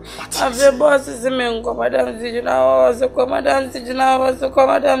Domaja. After boss is a man, Madame Sijina, so Madame Sijina, so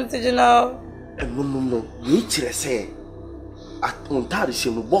Madame Sijina. No, nature say. At Ontari, she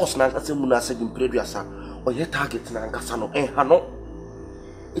no boss Nankase Muna said in Preduasa, or your target Nankasano, and Hano.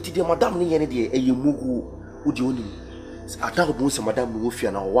 It is the Madame Niani, a Mugu, would you only? I don't know some Madame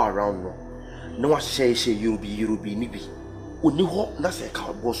Mufian or war around. No one say you'll be Nibi. Would you hope that's a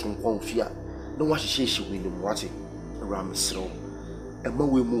car boss from Confia? No one say she win them watching around Miss Slow. And more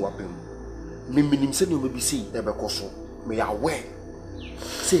will move up him. Miminim said you may be seen, never cost. May I wear?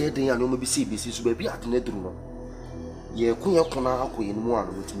 Say a day I know maybe see this is baby at Nedruno. Ye Kuya Kona in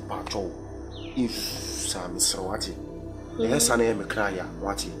one with me patrol. If Sam is Rawati. Yes, I am a crier,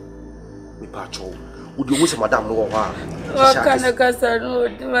 Wati. Me patrol. Would you wish Madame no one? What can a casa no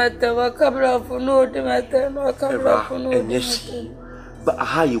matter? What cabra for no matter? No cabra for no. Yes, but a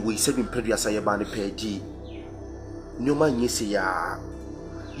high way 7 previous I ban a pay. No man, yes, ya.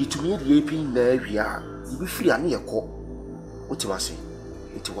 You to me the AP in the area. You be free and near court. What you must say?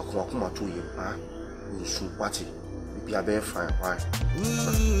 It will come to you, ah? You should watch it. Be a bear fine, why?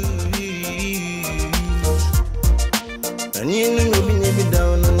 And you know, be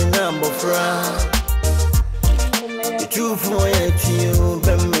down on the number for the truth for you,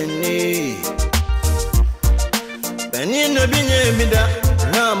 Bemini. And you know, be down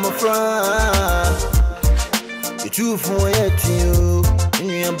number for the truth for you in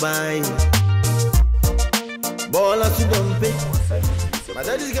your body. Ball to don't pay. But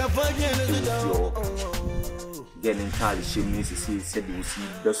that is got 5 years. Getting entirely shameless, said you see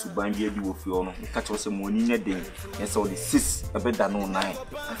the Subandi with your catch us a morning a day, and so the 6 a better no 9.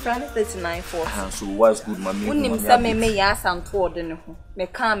 I found it 39 for. So was good, mammy. Wouldn't him say me ask and toward the new. Me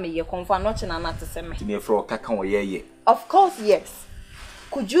come me, you confirm not in another semi. To me for a cacao ye. Of course, yes.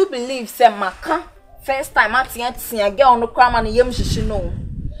 Could you believe, say, Maka? First time I see a girl no cram and yam she know.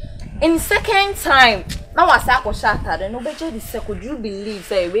 In second time, now I sack shattered and nobody said, could you believe,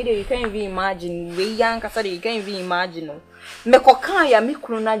 say, whether you can't even imagine, we young said you can't even imagine. Mekokaya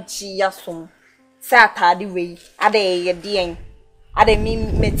mikrona jiasum. Saturday way, are they a dear? Are they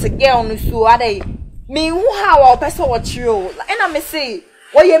met a girl no so are they? Me who how our person what you and I may say,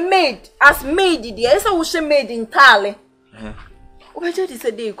 what you made as made it, yes, I was made entirely. Obeje di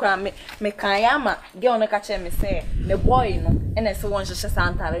se dey kwa me kan ya ma girl no ka che me say me boy no and I say won hye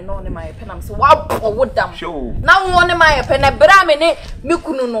santare no ne my pe na me say wa wodam na won ne my pe na bra me ne me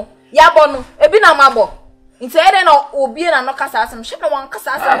kunu no ya bo no ebi na mabo nti ede na obi na no kasa asem hye na won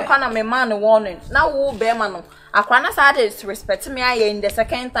kasa asem kwa na me man no warning na wo be ma no akwa na sa dey respect me aye in the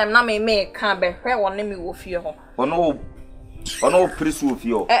second time na me kan be hwe won ne me wo fie ho ono priest wo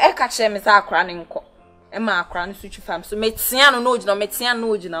fie ho e ka che me say akwa ne nko Emma akran switch fam so metiano no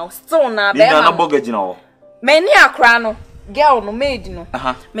gina still na be na boga gina ho meni akra no girl no maid no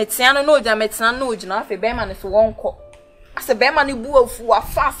metiano no gina afi be ma ne so wonko ase be ma ne bu afu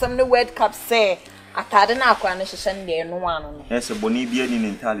afa asem ne world cup say atade na akra ne hyehye ne no ano no yes boni bia ni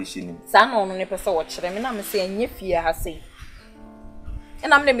mentally shini sa no ne pese wo kire me na me say enye fie ha sei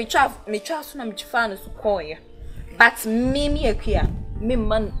ena me me twa so na me twa no so koye but me akua me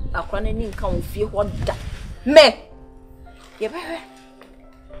man akwana ni nka wo fie ho da me ye bebe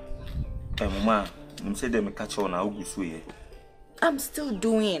mama nim say dem catch on na ogusu ye I'm still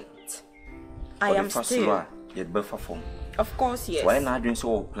doing it. I am still yet better form. Of course, yes. Why not doing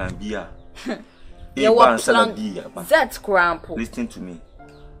so plan B? Yeah, what plan B? That's crampo. Listen to me.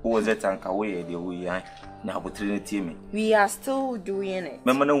 Who was that anchor way the way now but me? We are still doing it.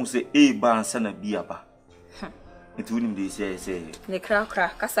 Remember who say A ban sana B apa. It wouldn't be say the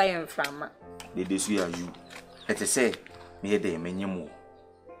crack cause I am from the days we are you. Let us say me de menyemo.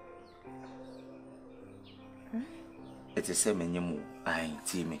 Let us say menyemo I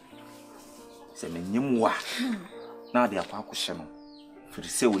me. Say menyemo now they are kwakoshe no. For the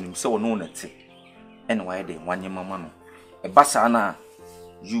say when so no net. And why they one your mama no. A basa na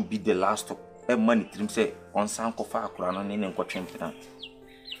you be the last of money trim say on san ko fa akura no ne nko twempena.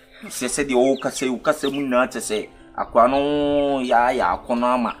 Say the old kase u kase mu na say akwa no ya akono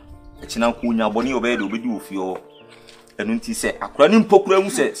ama ekina ko nya boni obedi obedi ofio enu nti se akwa ni mpokura mu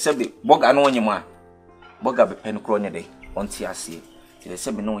se sebe boga no onyema boga be pen kro nya dey onti ase ti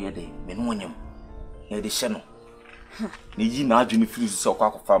se me no ye dey me no nyam ye dey hye no ne yi na adwene firi so kwa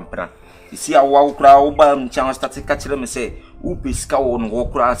akfa mpra isi awa wo kra wo ba mchan start ka kire me se wo pesika wo no wo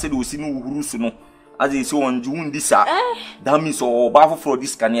kra se de osi no uhuru su no as isi won ju ndi sa that means o ba foforo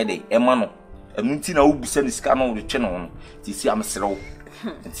dis ka ne dey e ma no enu nti na wo busa ni sika no wo twe no ti isi am serew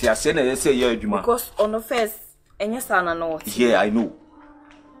nti ase na ye se ye adwuma because on the first enya sana no yeah I know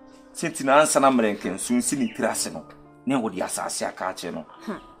senti na ansa na mrenken so nsi ni tirase no ne wo di asase aka ache no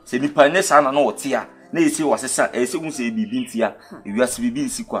se ni pa ne sana no wote a na esi wasesa esi hu se bibi ntia ewiase bibi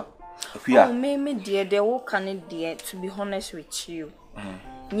nsi kwa akua oh me dear they will can dear to be honest with you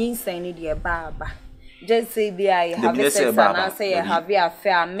yin say ni dear baba just say be I have a sex and I say I have a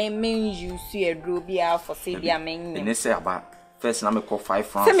affair me you see a drobia for say be a men ne say aba first na me call 5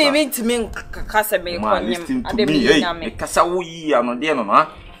 francs say me to me kasa me kwanyem ade me kasa wo yi ano de no na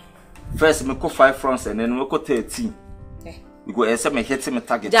first me call 5 francs and then me call 13 because ese me hit me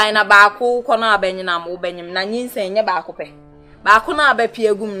target jaina baako ko na abanyi na mo banyim na nyinsa nye baako pe baako na abapie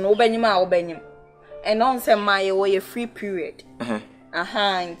agum no banyim a wo banyim and on say my wo ye free period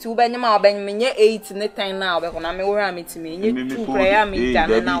nti wo banyim a wo banyim nye 8 ne 10 na wo be ko na me wora metimi nye 2 prayer me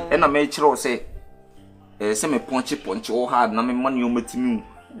jana na wo na me kire wo say se me ponche wo hard na me mani o metimi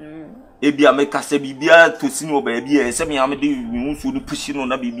ebia me kasa bibia to sini o ba bia se me am de nsu no pushi no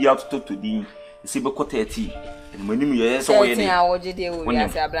na bibia to di se be ko 30 and manim ye so ye ni a wo gide wo ya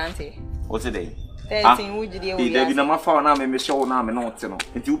se abrante o se dey 13 wo gide wo ya dey bi na ma fa na me show na me no te no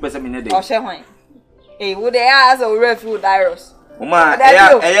nti wo pese me ne dey o she hwan wo dey as a refu virus Uma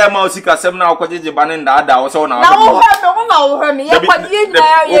eya ma osika sem na akwajeje ba ne nda wo so na wo hwe me ye kwaje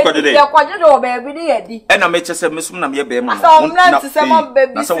na ye kwaje do ba bi de yedi e na me chese me sum na me be ma na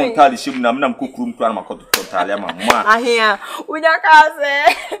so won tali shim na me nam kokurum kra ma koto tali ma ma ahia unya ka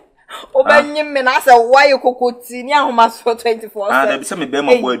se obanyim me na se why kokoti ni ahoma so 24 na be se me be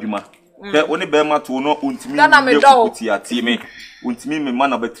ma bo adwuma pe oni be ma to no ontimi me kokoti ati me ontimi me ma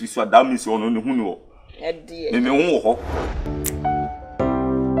na batiri so da mi so no ne hu ni wo edi me hu wo ho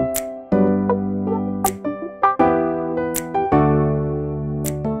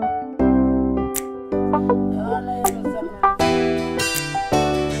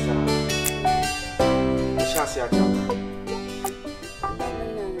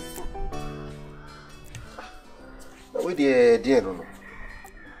dear no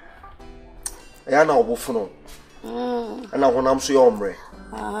ya na obofuno ana honam so yomre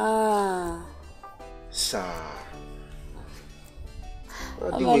sa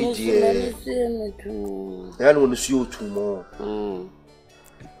adi we dear ya no nsu otumo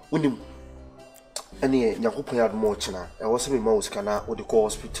unim ane yakopon ya do china e wo se me ma usika na o de ko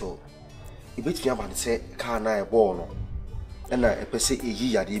hospital e beti ya ba ne se ka na e ball no na e pese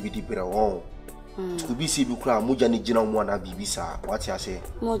eyi yade bi di bere won Kubi si bi kura moja ni jina mu na bibisa wati ase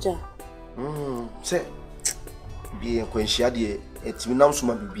moja se bi en kwenhia de etimi nam so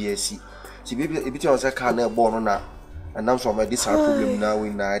ma bibia si ti bi ebiti on se ka na ebo no na nam so ma dis problem na we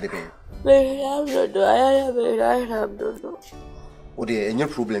na de be o de enye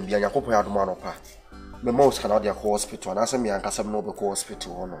problem bi anyakopon ya do ma no pa me ma uska na de ko hospital na se me ankasa no be ko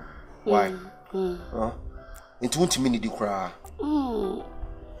hospital ho no why it won't mean di kura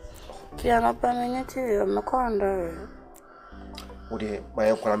Piano permanent to my condo. Would my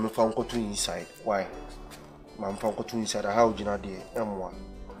uncle and found to inside? Why? My found to inside a house in a day, M1.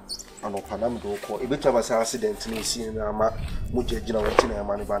 And of Panam do call a bit of a accident in seeing a ma, Muja General Tina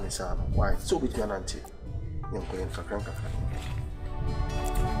Money Banisano. Why? So between an auntie. Young Queen for Cranka.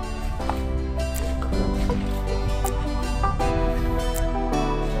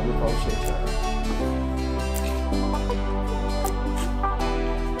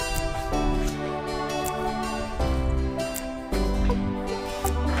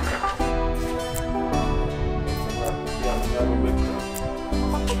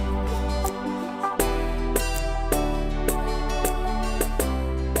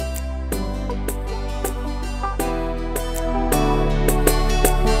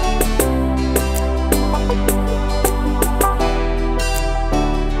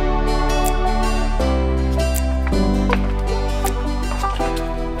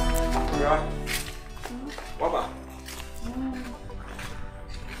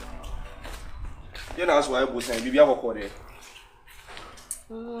 That's why I was saying, Bibi, I will call it.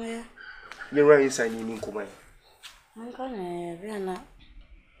 Oh, yeah. You're right inside in Kuman. I'm gonna be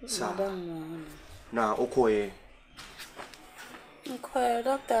now, Okoye. Okay,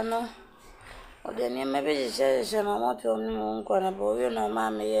 doctor, no. Or then maybe she says, I'm not your new corner, but you know,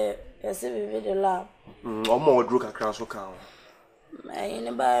 mammy, yes, if we the lab. Or more drug across the count.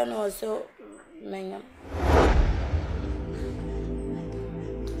 Anybody knows so Menyam.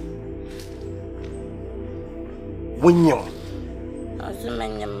 Wonyam.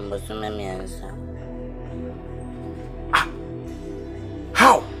 Menyam, Bosumemiansa.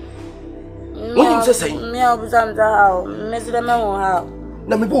 How? When you say, me, I was on the house, Miss Lemon how?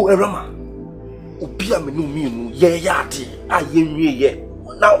 Namibo Erama. Ubia me no mean, yati, I ye.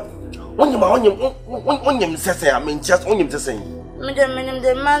 Now, when you say, I mean, just on him to say. Madam,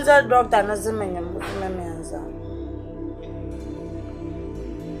 the man's a doctor, and as a man, Bosumemiansa.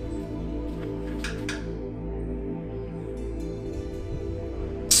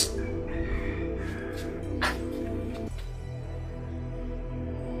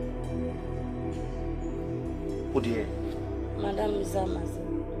 Odie. Madam Zamas.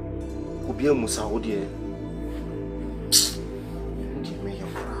 Ubia Musa, Odie. Odie me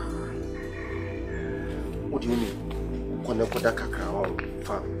yam. Odie me. Kona koda kakra wa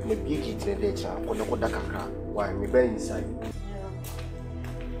fa me bie kitne de cha kona koda kakra wa me be inside.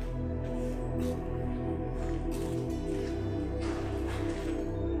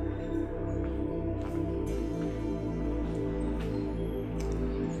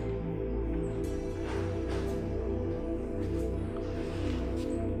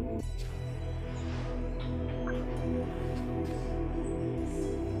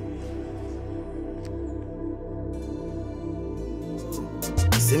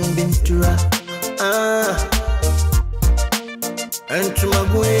 Zimbintura, and to my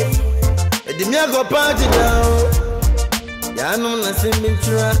way, a demiago party down. Yanum na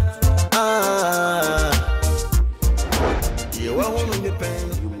Zimbintura, you are one of the pen.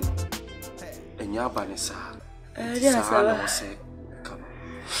 And ya banesa, Yes, I say, come.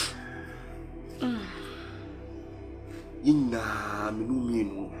 Yina,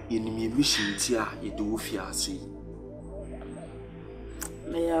 Minumino, in me mission tia, you do fiasi.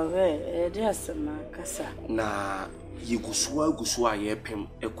 May I wear a dress, Macassa. Na ye gusua ye pem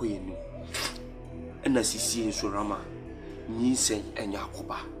equinu. And as you see in Surama, ni say and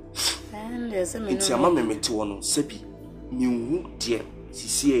Yakoba. And there's a minute. It's a mamma metuano, Sepi, new dear,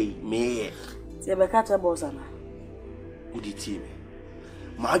 CCA, may. Sebecata Bosana. Would it me?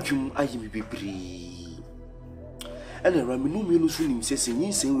 Majum, I am be bree. And a Raminu soon says, and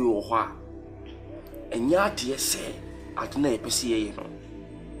you say we were. And ya dear say, I don't know, PCA.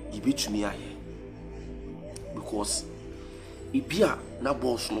 You beat me aye because ibia na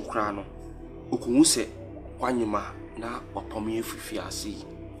boss no kra no okuhu se kwanyema na wapame afifi ase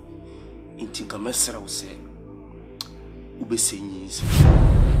inti kamesra wo se ubesenyi nsi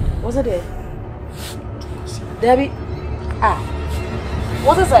what's it there Debbie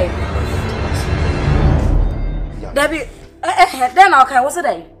what's it say Debbie then okay what's it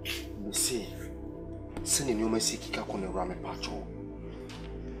there me say sene ni o masiki ka kono ra me pacho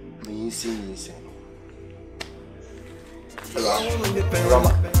me say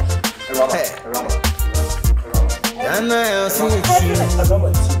Rama. And I see you.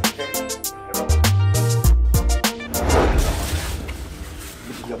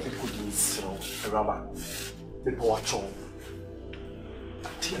 Rama. People watch on.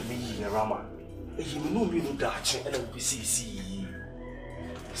 Tell me, Rama. You know me no Dutch and I'll be see.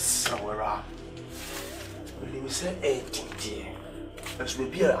 Sawara. When you say 18, dear. As we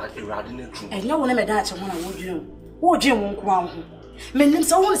be at the Radin True. And no one ever died when I would you. Would you won't crown? Men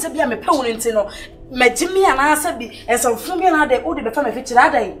so only say, be a me pound in my Jimmy and I said, be as a from me and I they ordered the family feature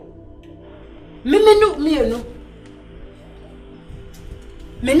that day. Me no.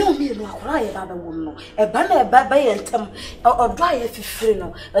 Me no, I cry about a woman. A banner by and tem or dry if you free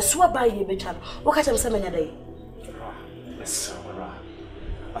no, a swab by you better. What catch him 7 a day? Yes,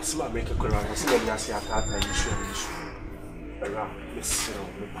 I see my make a corner. I see a nasty attack and you show me. Yes,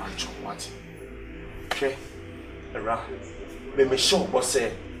 me punch on what? Okay, me show what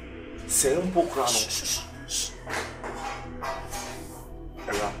say. Simple crown.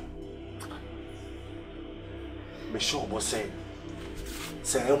 Me show what say.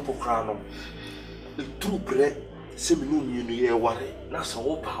 Simple crown. The true bread. Se me no you ye worry. Na so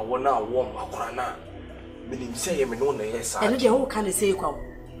wo pa wo na wo makora na. Me nim say me no na yes. And the whole can say kwa.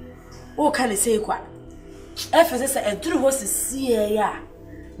 Who can say kwa? Efese a true horse see ya.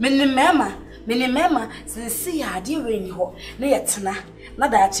 Mini mema se ya ade we ni ho na yetena na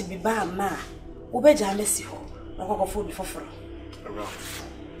da achi bi ba ma obeja mesi ho na kokofo bi foforo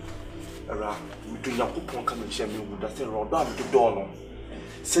ara mi do yakopon ka me che me wu da se ro do am do no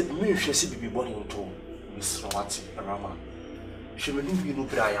se mi hwe se bibi boni nto mi sro ati ara ma hwe me nu bi no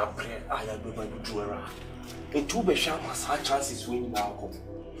bra ya bre aya do ba du ara entu be hwa ma sa chances we ni na ko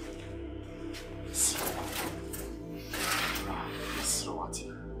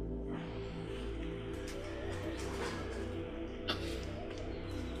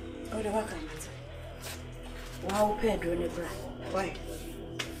the work. Wow, Pedro, Nebra. Why?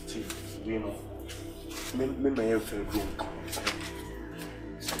 We know. Me my fair groom.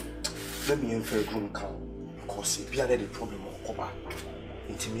 Let me in fair groom count. Because if you had a problem or cover,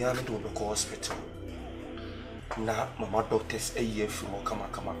 into me, I'm to the hospital. Now, Mama doctors a year from come,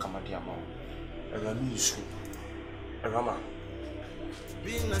 dear mom. And I mean soon. Rama.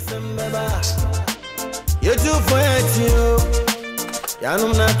 Being a sembaba, you do for you.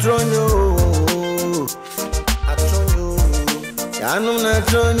 Yanum na tronyo, atronyo. Yanum na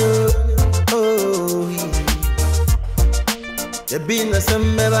tronyo, oh. You being a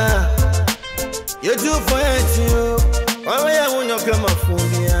sembaba, you do for you. Why I want you come up for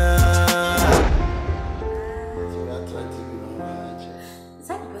me? Is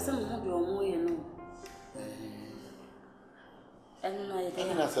that the person who had your more, you know? And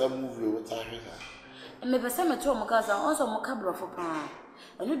I movie with her. and maybe some two cousin also Macabro for Pan.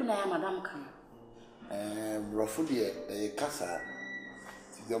 And you know, Madame Can. Rofudia, a casa.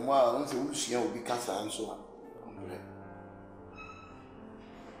 The more once she will be casa and so on.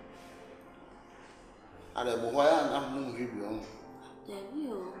 I don't know why I'm not reviewing. There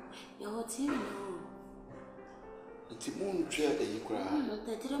you, your team. It's a moon chair that you cry.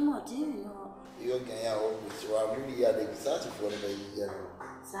 They didn't want you. You're going out, so I'm really at the excited for the year.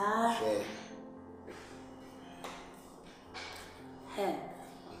 Sir, hey,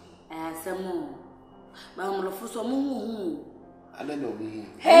 as a moon. Mamma for some moon. I don't know me.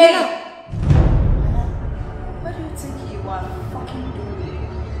 Hey! What do you think you are fucking doing?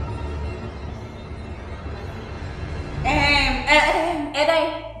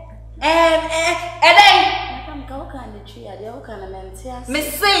 Me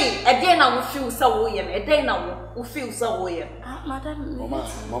say, a day now will feel so weird, a day now will feel so weird. Madam,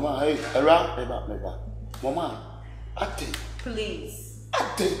 Mama, hey, around about Mama, I think. Please. I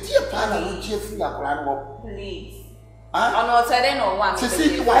think, dear Pana, would you feel like Grandma? Please. I'm not saying no one. To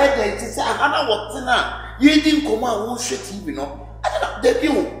see why they say, I don't know what now. You didn't come out, won't shit, you know. I don't know,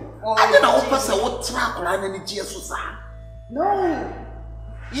 debut. I don't know what person would track around any Jesus. No.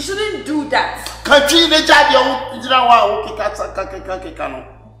 You shouldn't do that. Country, the job you know.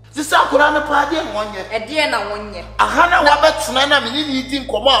 This is a Kurana party and 1 year. A dear now 1 year. A Hannah Wabbit, Nana, you didn't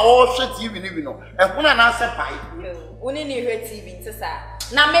come out, all shit, you know. And when I answer pie. Only need her TV to say.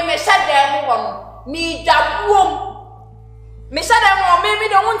 Now, me shut them one. Me that room. Me shut them one. Maybe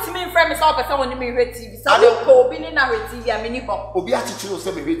don't want to me friend myself as someone me her TV. So I will be in our TV and mini home. Obiati to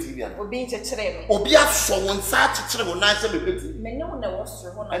say me TV. Obi to train. Obiat so one side to travel nice and be. Me no one was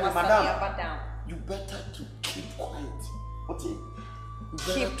through. And madam, you better to keep quiet. Okay.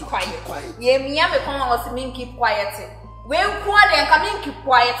 Keep quiet. Yeah, me have a come out to mean keep quiet. When quiet and come in keep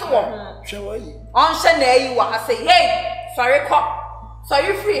quiet. Shall I? On Shanae, you are say, hey, sorry, cop. So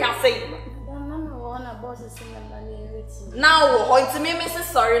you free, I say. Now, going to me,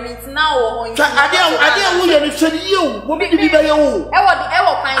 Mrs. Sorry, it's now going to I didn't say you. What did you be by you? I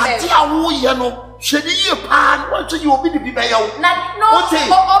want you know. Should you pan? What should you be to be by you? No,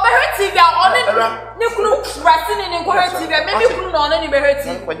 over her TV on it. No, Rassin and go her TV. Maybe you couldn't on any better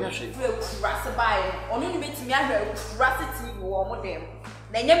TV. Rassabay, only bit me, I heard Rassi TV or more them.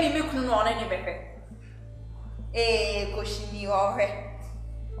 Then you couldn't on any better. Eh, Coshini or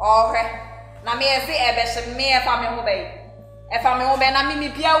her. Now, me say, I bet me if I'm obey. If I'm obey, I mean, me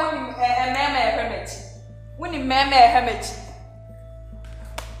Pia winning a mamma hermit. Winning mamma hermit.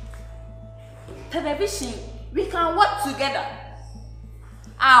 Television, we can work together.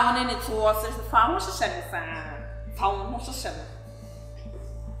 I want it to us as the farm was a shed. Found was a shed.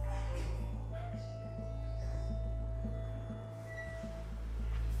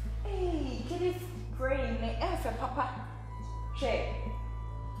 Hey, get it praying, for Papa. Check.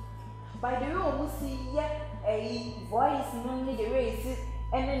 By the way, we see a voice, no need to raise it,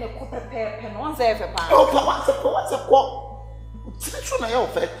 and then a copper pen once every pound. Oh, what's a quote?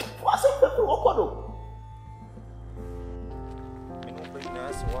 What's a pepper?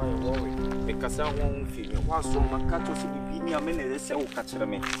 Why worry? Because I won't feel it. What's wrong? My cat was in the minute they say, catch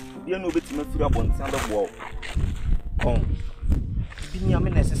me. You know, it's me through a bond on the wall. Oh, Binia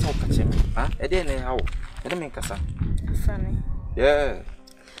minutes is all catching me. Huh? I didn't know how. I don't make a son. Funny. Yeah.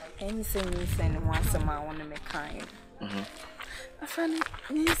 Anything you send once a month, I want to make kind. Funny,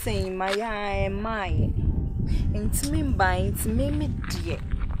 you say my eye, my. And to me, by to me, dear.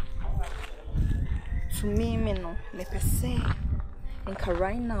 To me, no, me per se. And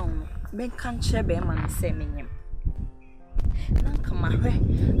right now, men can't share be man say me. Now come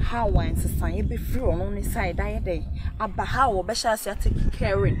on, how once a sign be free on only side I day. About how Besha say take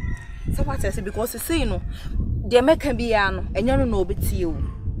caring. So what I say because you see no, there may can be an and you know bet you.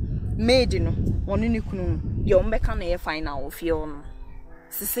 made no one in kunu your mechan a final of your no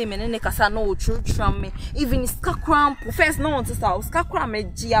say me ne kasa no true me even skakram first no want to start skakram e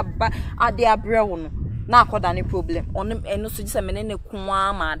gia ba ade abrɛ no na akoda ne problem on eno so gise me ne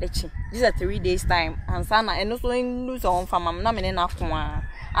kwa ma adechi this 3 days time and sana eno so lose on fam na me ne na kwa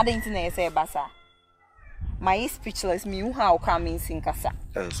ade nti na say basa my speechless me who how come in sinkasa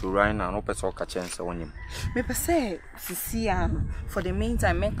so right now no person ka chance wonyim me say sisi an for the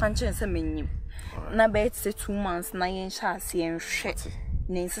meantime me kan chance me nyim na be it say 2 months na yen sha ase en hwe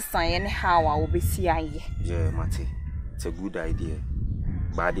ne nsisan ye ne how a obesi aye yeah mate it's a good idea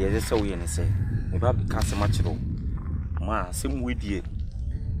but the say we ne say me ba be ka se ma chiro ma sem we die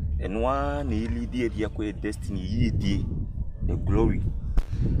eno a na eli die dia ko destiny yi die the glory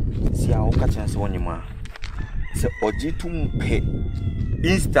si a o ka chance wonyim a se ojitum pe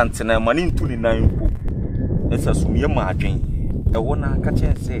instant na mani ntuli nan po esa sumie ma adwen e wona ka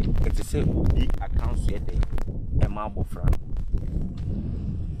chance ete se obi account ye dey e ma bofra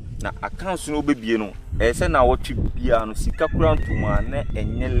na account no obebie no e se na wotwe bia no sika kura ntuma na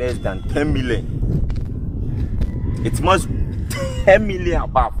enye less than 10 million it must 10 million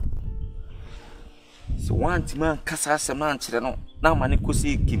above so one man kasa asema nkyere no na mani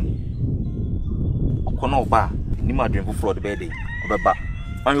kosi kim kono ba ni ma dwen foforo de bede obeba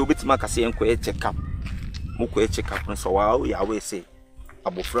an yo betima kase enko e check up mo ko e check up so wa ya we say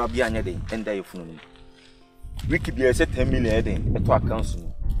abofra bia anya den enda yefunu ni wiki bia se 10 million den eto account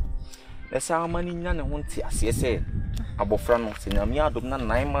no esa amani nya ne ho nti ase se abofra no se nyame adom na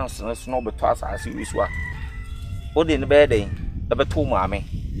 9 months na so no beto asase wiswa o de ne bede e beto maame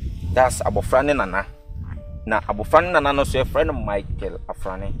that's abofra ne nana na abofra ne nana no so e friend Michael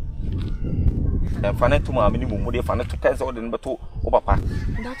Afrane and fane to ma mini mumu de fane to kanse o de nbeto o papa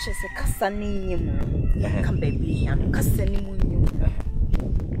that is a kasa ni nyim kan baby yan kasa ni mu nyim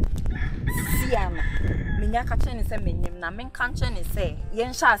siana menya ka che ne se menyim na men kan che ne se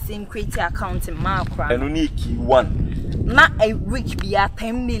yen sha ase create account ma akra eno ni key 1 na a week bia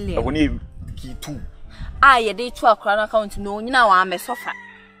 10 million eno ni key 2 ye dey to akra na account no nyina wa me sofa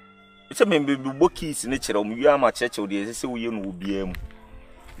ite me be keys ne kire o mu wi ama cheche o de se wo ye no obia mu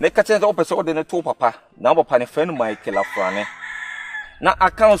ne kachen o pese o de ne to papa na papa ne friend Michael Afrane na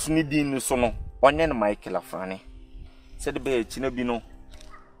accounts ni din so no onye ne Michael Afrane se de be chi na bi no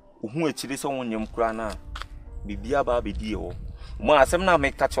ohu achire se wonyem kura na bibia ba be die ho mo asem na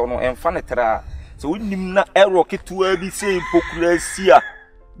me kache no emfa ne tra se wonim na error ketua bi se pokura sia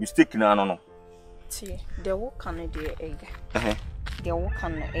mistake na no ti the work can dey the work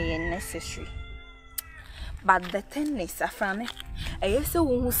can necessary. But the thing is, Afrane, I say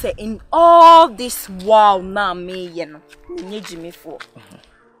who say in all this wow na me no Jimmy for.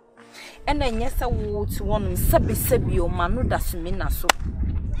 And then yes, I would want sabi o manu da sumina so.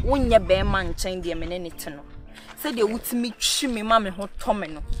 When ya bear man change the amenity no. Said you would me chimmy mammy hot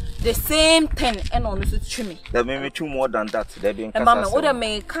tomino. The same thing and on the chimmy. There may be 2 more than that. There being a mamma order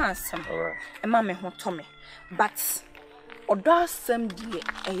may cast a mammy hot tommy. But or does some dear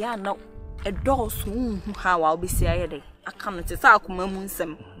a ya no. A doors how I'll be saying I can't say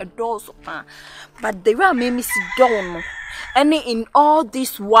a doors but they are made me sit down and in all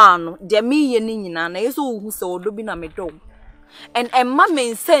this one there me in and I so who so do be na me dog and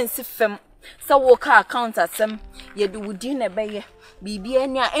mammy sense fem so walk account at some ye do would you never be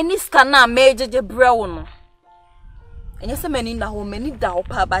any scanner major brown and yes, many in the home many doubt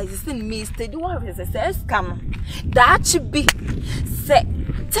by the me steady what is a scam that should be set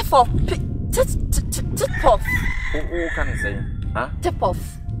tip off. Tip off. Oh, can I say? Huh? Tip off.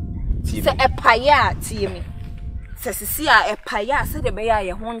 Say a paya, see me. Says see a paya, said the bear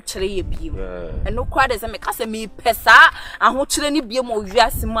your home tree be. And no crowd as a make me pesa, and who chilly be more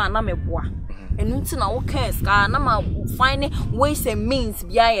yes, man, I'm a boy. And until I can scar, and I'm finding ways and means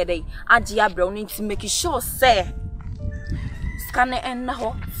be a day. Ajia browning to make sure, say. Scanner and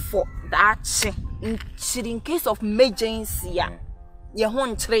now for that in case of emergency. Your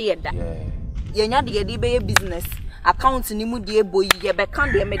home trade that. Ye nya de be business account ni mu de boy ye be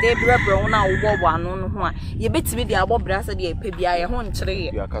kan de me de brabro na wo wo no ho a ye betimi de abobra se de pe bia ye ho nkire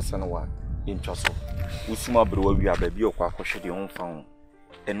ye ya kasa no wa intwaso usuma bro wi aba bi okwa akohwe de ho fa ho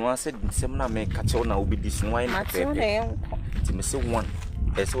eno ase nsem na me ka che na obidi sunwai na pe ti me se one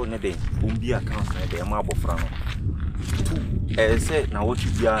ese one de umbi account na de ma abofra no two ese na wo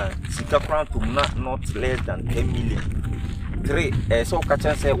bia sika kwantum na not less than 10 million 3 so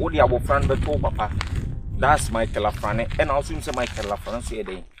kacha say wo dia abofran beto papa that's Michael Afrane and also say Michael Afrane say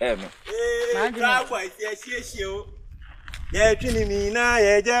dey me na kwa isi o ye twini mi na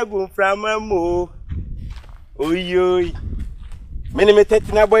ye jagun framamu oyoy Many me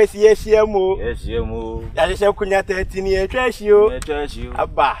 13 boys, yes, yamo. Yes, yamo. That is a kunya 13 year trash you. Trash you.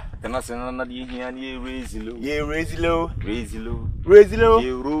 Abba. Can I send another here and ye raise low? Ye raise low. Raise low. Raise low. Ye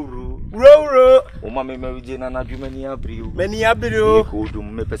row. Row. O mamma Mary Jane and I do many abril. Many abril. Who do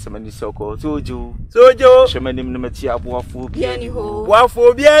me pessimony so called Sojo. Shaman Matia Wafu Bianiho.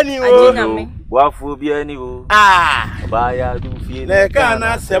 Wafu Bianiho. Wafu Bianiho. Ah. Baya do feel like an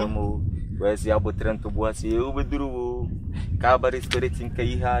asemo. Where's the Abotran to Boissy over Duru? Cabaret spirit in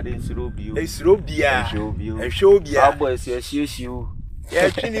Kayha in Surubio. A Surubia. A showbia. Boys, yes, you.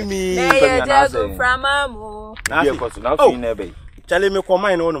 Yes, me. From Amo. Now, never. Tell me, come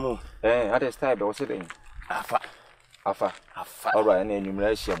mine on more. At this time, I was sitting. Afa. All right, and then you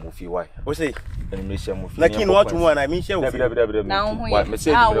may share movie. Why? What's it? And you share movie. Like in what one I mean, share with now, what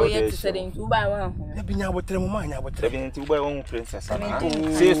Message, we are setting 2 by 1. Let me know what time I would tell you 2 by 1 princess.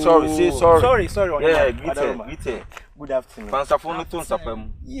 Say sorry. Sorry. Yeah, good afternoon. Fancy phone to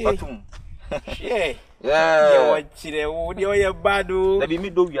Sapem. Yeah. You're bad. Let me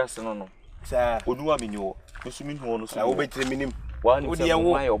do yes, no. Sir, Oduamino, assuming one was over 3 minutes. One would be a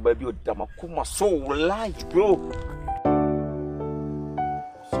baby of Damakuma so light, bro.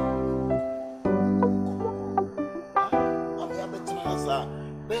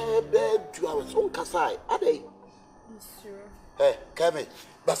 On Kasai, are they? Eh, come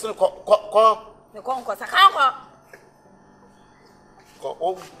but call the concourse. I can't go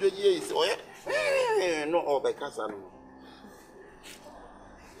all the years. No, all by Casan.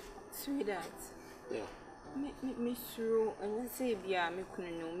 Sweetheart. Yeah. Me sure, and say, be a me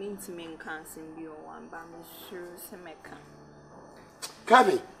couldn't mean to me in cancer be one, but me sure, Semeka.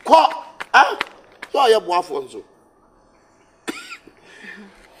 Come call, ah, so I have one for you.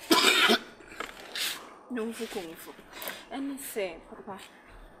 No, for comfort. And say, Papa,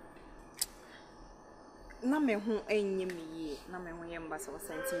 na me who ain't me, na me who was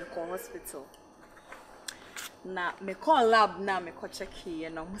sent to me call hospital. Na me call lab, na me call check here,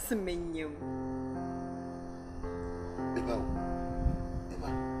 and I'm assuming you.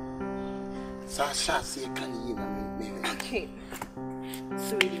 Sasha, say, can you? Okay.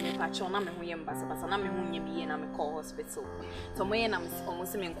 Sweetie, me patch on, na me who yambasa, na me who ye and I'm call hospital. So, when I'm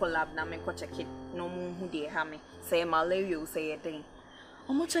almost in collab, na me call check it, no moon who dear hammy, say malaria, say a thing.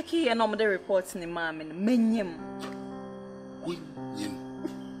 I'm not checking and I'm the reports in the mom and minium.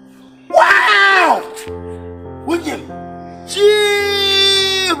 Wow! William!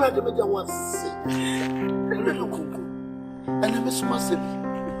 Gee! Rather than was sick. And I miss myself.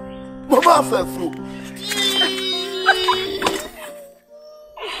 Mama fell through.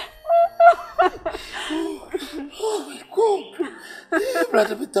 Oh my God!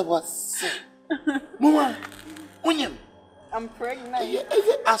 Rather than was sick. Mama! William! I'm pregnant. Is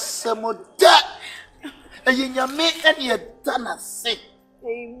it a summer that? And you make any done sick.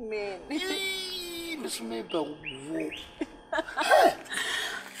 Amen. Miss Mabel.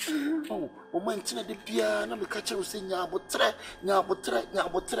 Oh, woman, the piano, the catcher was saying, Yabotre. Now,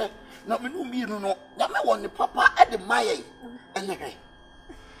 me no me no. Now, me want the papa at the Maya.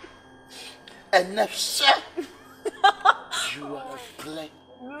 And next, you are a play.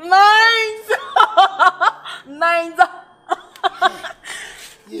 Nine.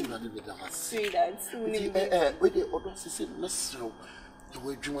 You rather be the sweetheart. With the other sister, let's know. You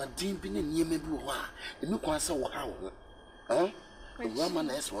were doing deep in the near me blue. And look, I saw how. Huh? The woman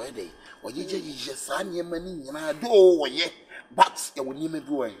is ready. Or you just sign your money and I do, yet. But you will near me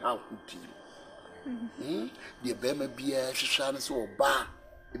blue out to you. The baby be a shine so bar.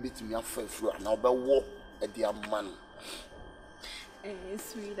 A bit me up for and I'll be walk at the man.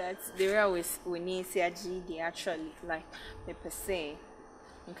 Sweetheart, there always we need CRG, they actually like me per se.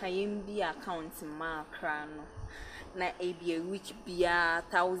 Can be account in my crown. Na a be a week be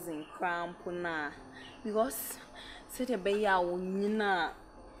 1,000 crown puna because said a bay ya wunina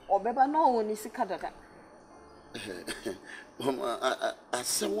or beba no one is a cadata. I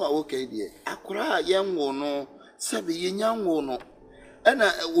said, well, okay, dear. I cry young one, 7 young one, and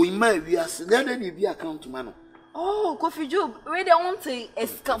we may be as then be account to man. Oh, Coffee Job, where they want to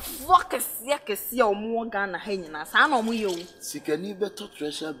fuck a sick or more gun hanging us. I know you. See, can you better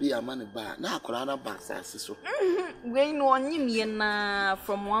treasure be a money bar? Now, Corona Bass, so. We know you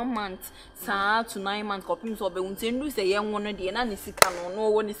from 1 month to 9 months, copies of the Untin, say young one, the Nanisicano, no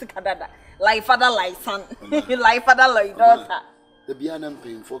one is a cadada. Like father, like son, like father, like daughter. The Bianam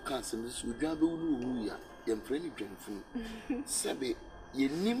paying for cancer, Miss Ujabu, young friendly dreamful. Sabi, ye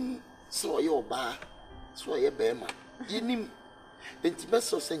nim saw your bar. So ye bear man. Ye nim.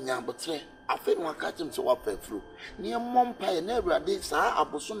 Intimacy saying Yambotre. I feel one catch him so up through. Near Mom Pie never did, sir. I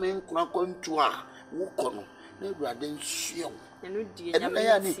was so men crack on to a walk on. na brade nsuo eno die eno na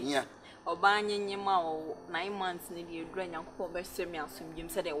ya ne hia oba nyema o 9 months ne die dura nyankopɔ bɛ hwɛ me asomdwem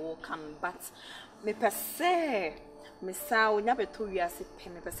sɛ de wo kan but me pɛsɛ me sa onya beto wiase pɛ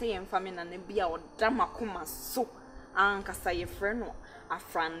me pɛsɛ yɛ mfa me na na bia oda makoma so ankasa ye frɛ no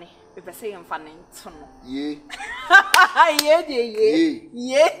afrane me pɛsɛ yɛ mfa ne nto no ye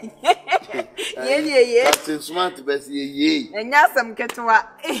ye ye Captain Smart bɛsɛ ye enya asɛm ketewa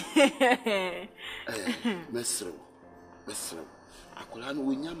mesro akola no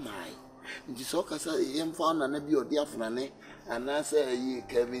wonya mai nti so kasa yemfa na na bi odi afnane anase yi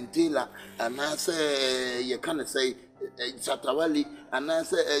Kevin Taylor anase ye kan say Satawali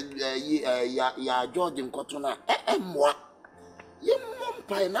anase ya George Nkotona emwa yemmom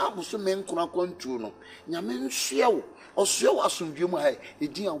pai na abuso menkura kontu no nyame nhyew osyew asomdwem ha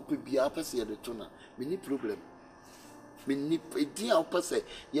edin a wopebia pese ye de to na mini problem mini edin a wopese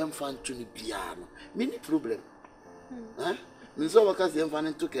yemfa ntu ni bia no mini problem ha Minso wakasi yemfa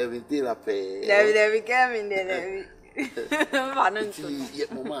ntu Kevin Taylor pe. David Kevin David. Vanantu. Ye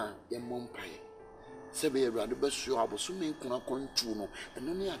mama ye mompai. Sebe Awurade besuo aboso menkuna kontu no.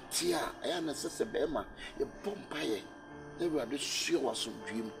 Eno ne ate a aya na sese be ma ye bompaye. Awurade suo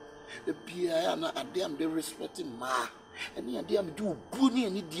wasomdwem. E bia aya na ade am de respect ma. Eni ade am de obu ni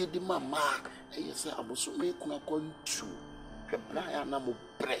eni die de ma ma. Eye se aboso menkuna kontu. Hwebra aya na mo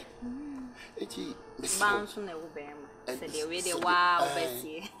bre. Eti banso na wo be ma. Se de we de wa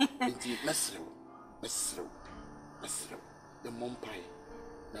obesie. Enti mesrew. The mompai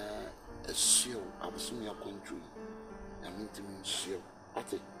na asio abusumi akontru. Na minti minshio.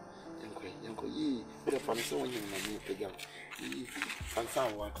 Ate. Yanko yi. Bere fa no se wonye na me pega. Yi fansa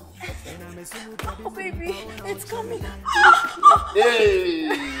wa. Oh baby, it's coming. Hey.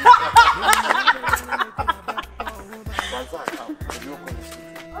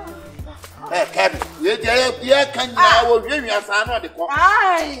 Eh, Kevin, ye kan na wo hwe wiasa na de ko.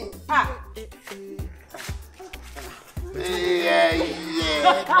 Ai! Ah. Yeah.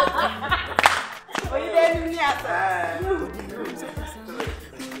 Oyi de ni asa.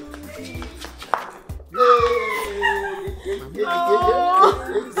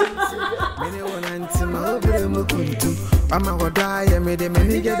 Mene wonanti ma obere mokuntu Mama wadaya me de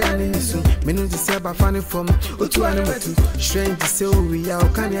meni geda nisu Menu di seba fani from otu animatu Strange se we ya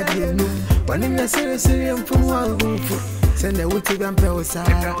okanya de nu Wani na sere mfumu wa ngumfu Sende wuti gampe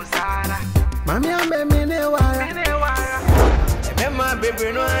osara Mami ambe mene wara Emema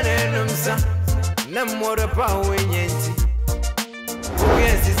baby no anenumsa Na mwore pa wenyenti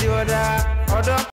Uyensi si oda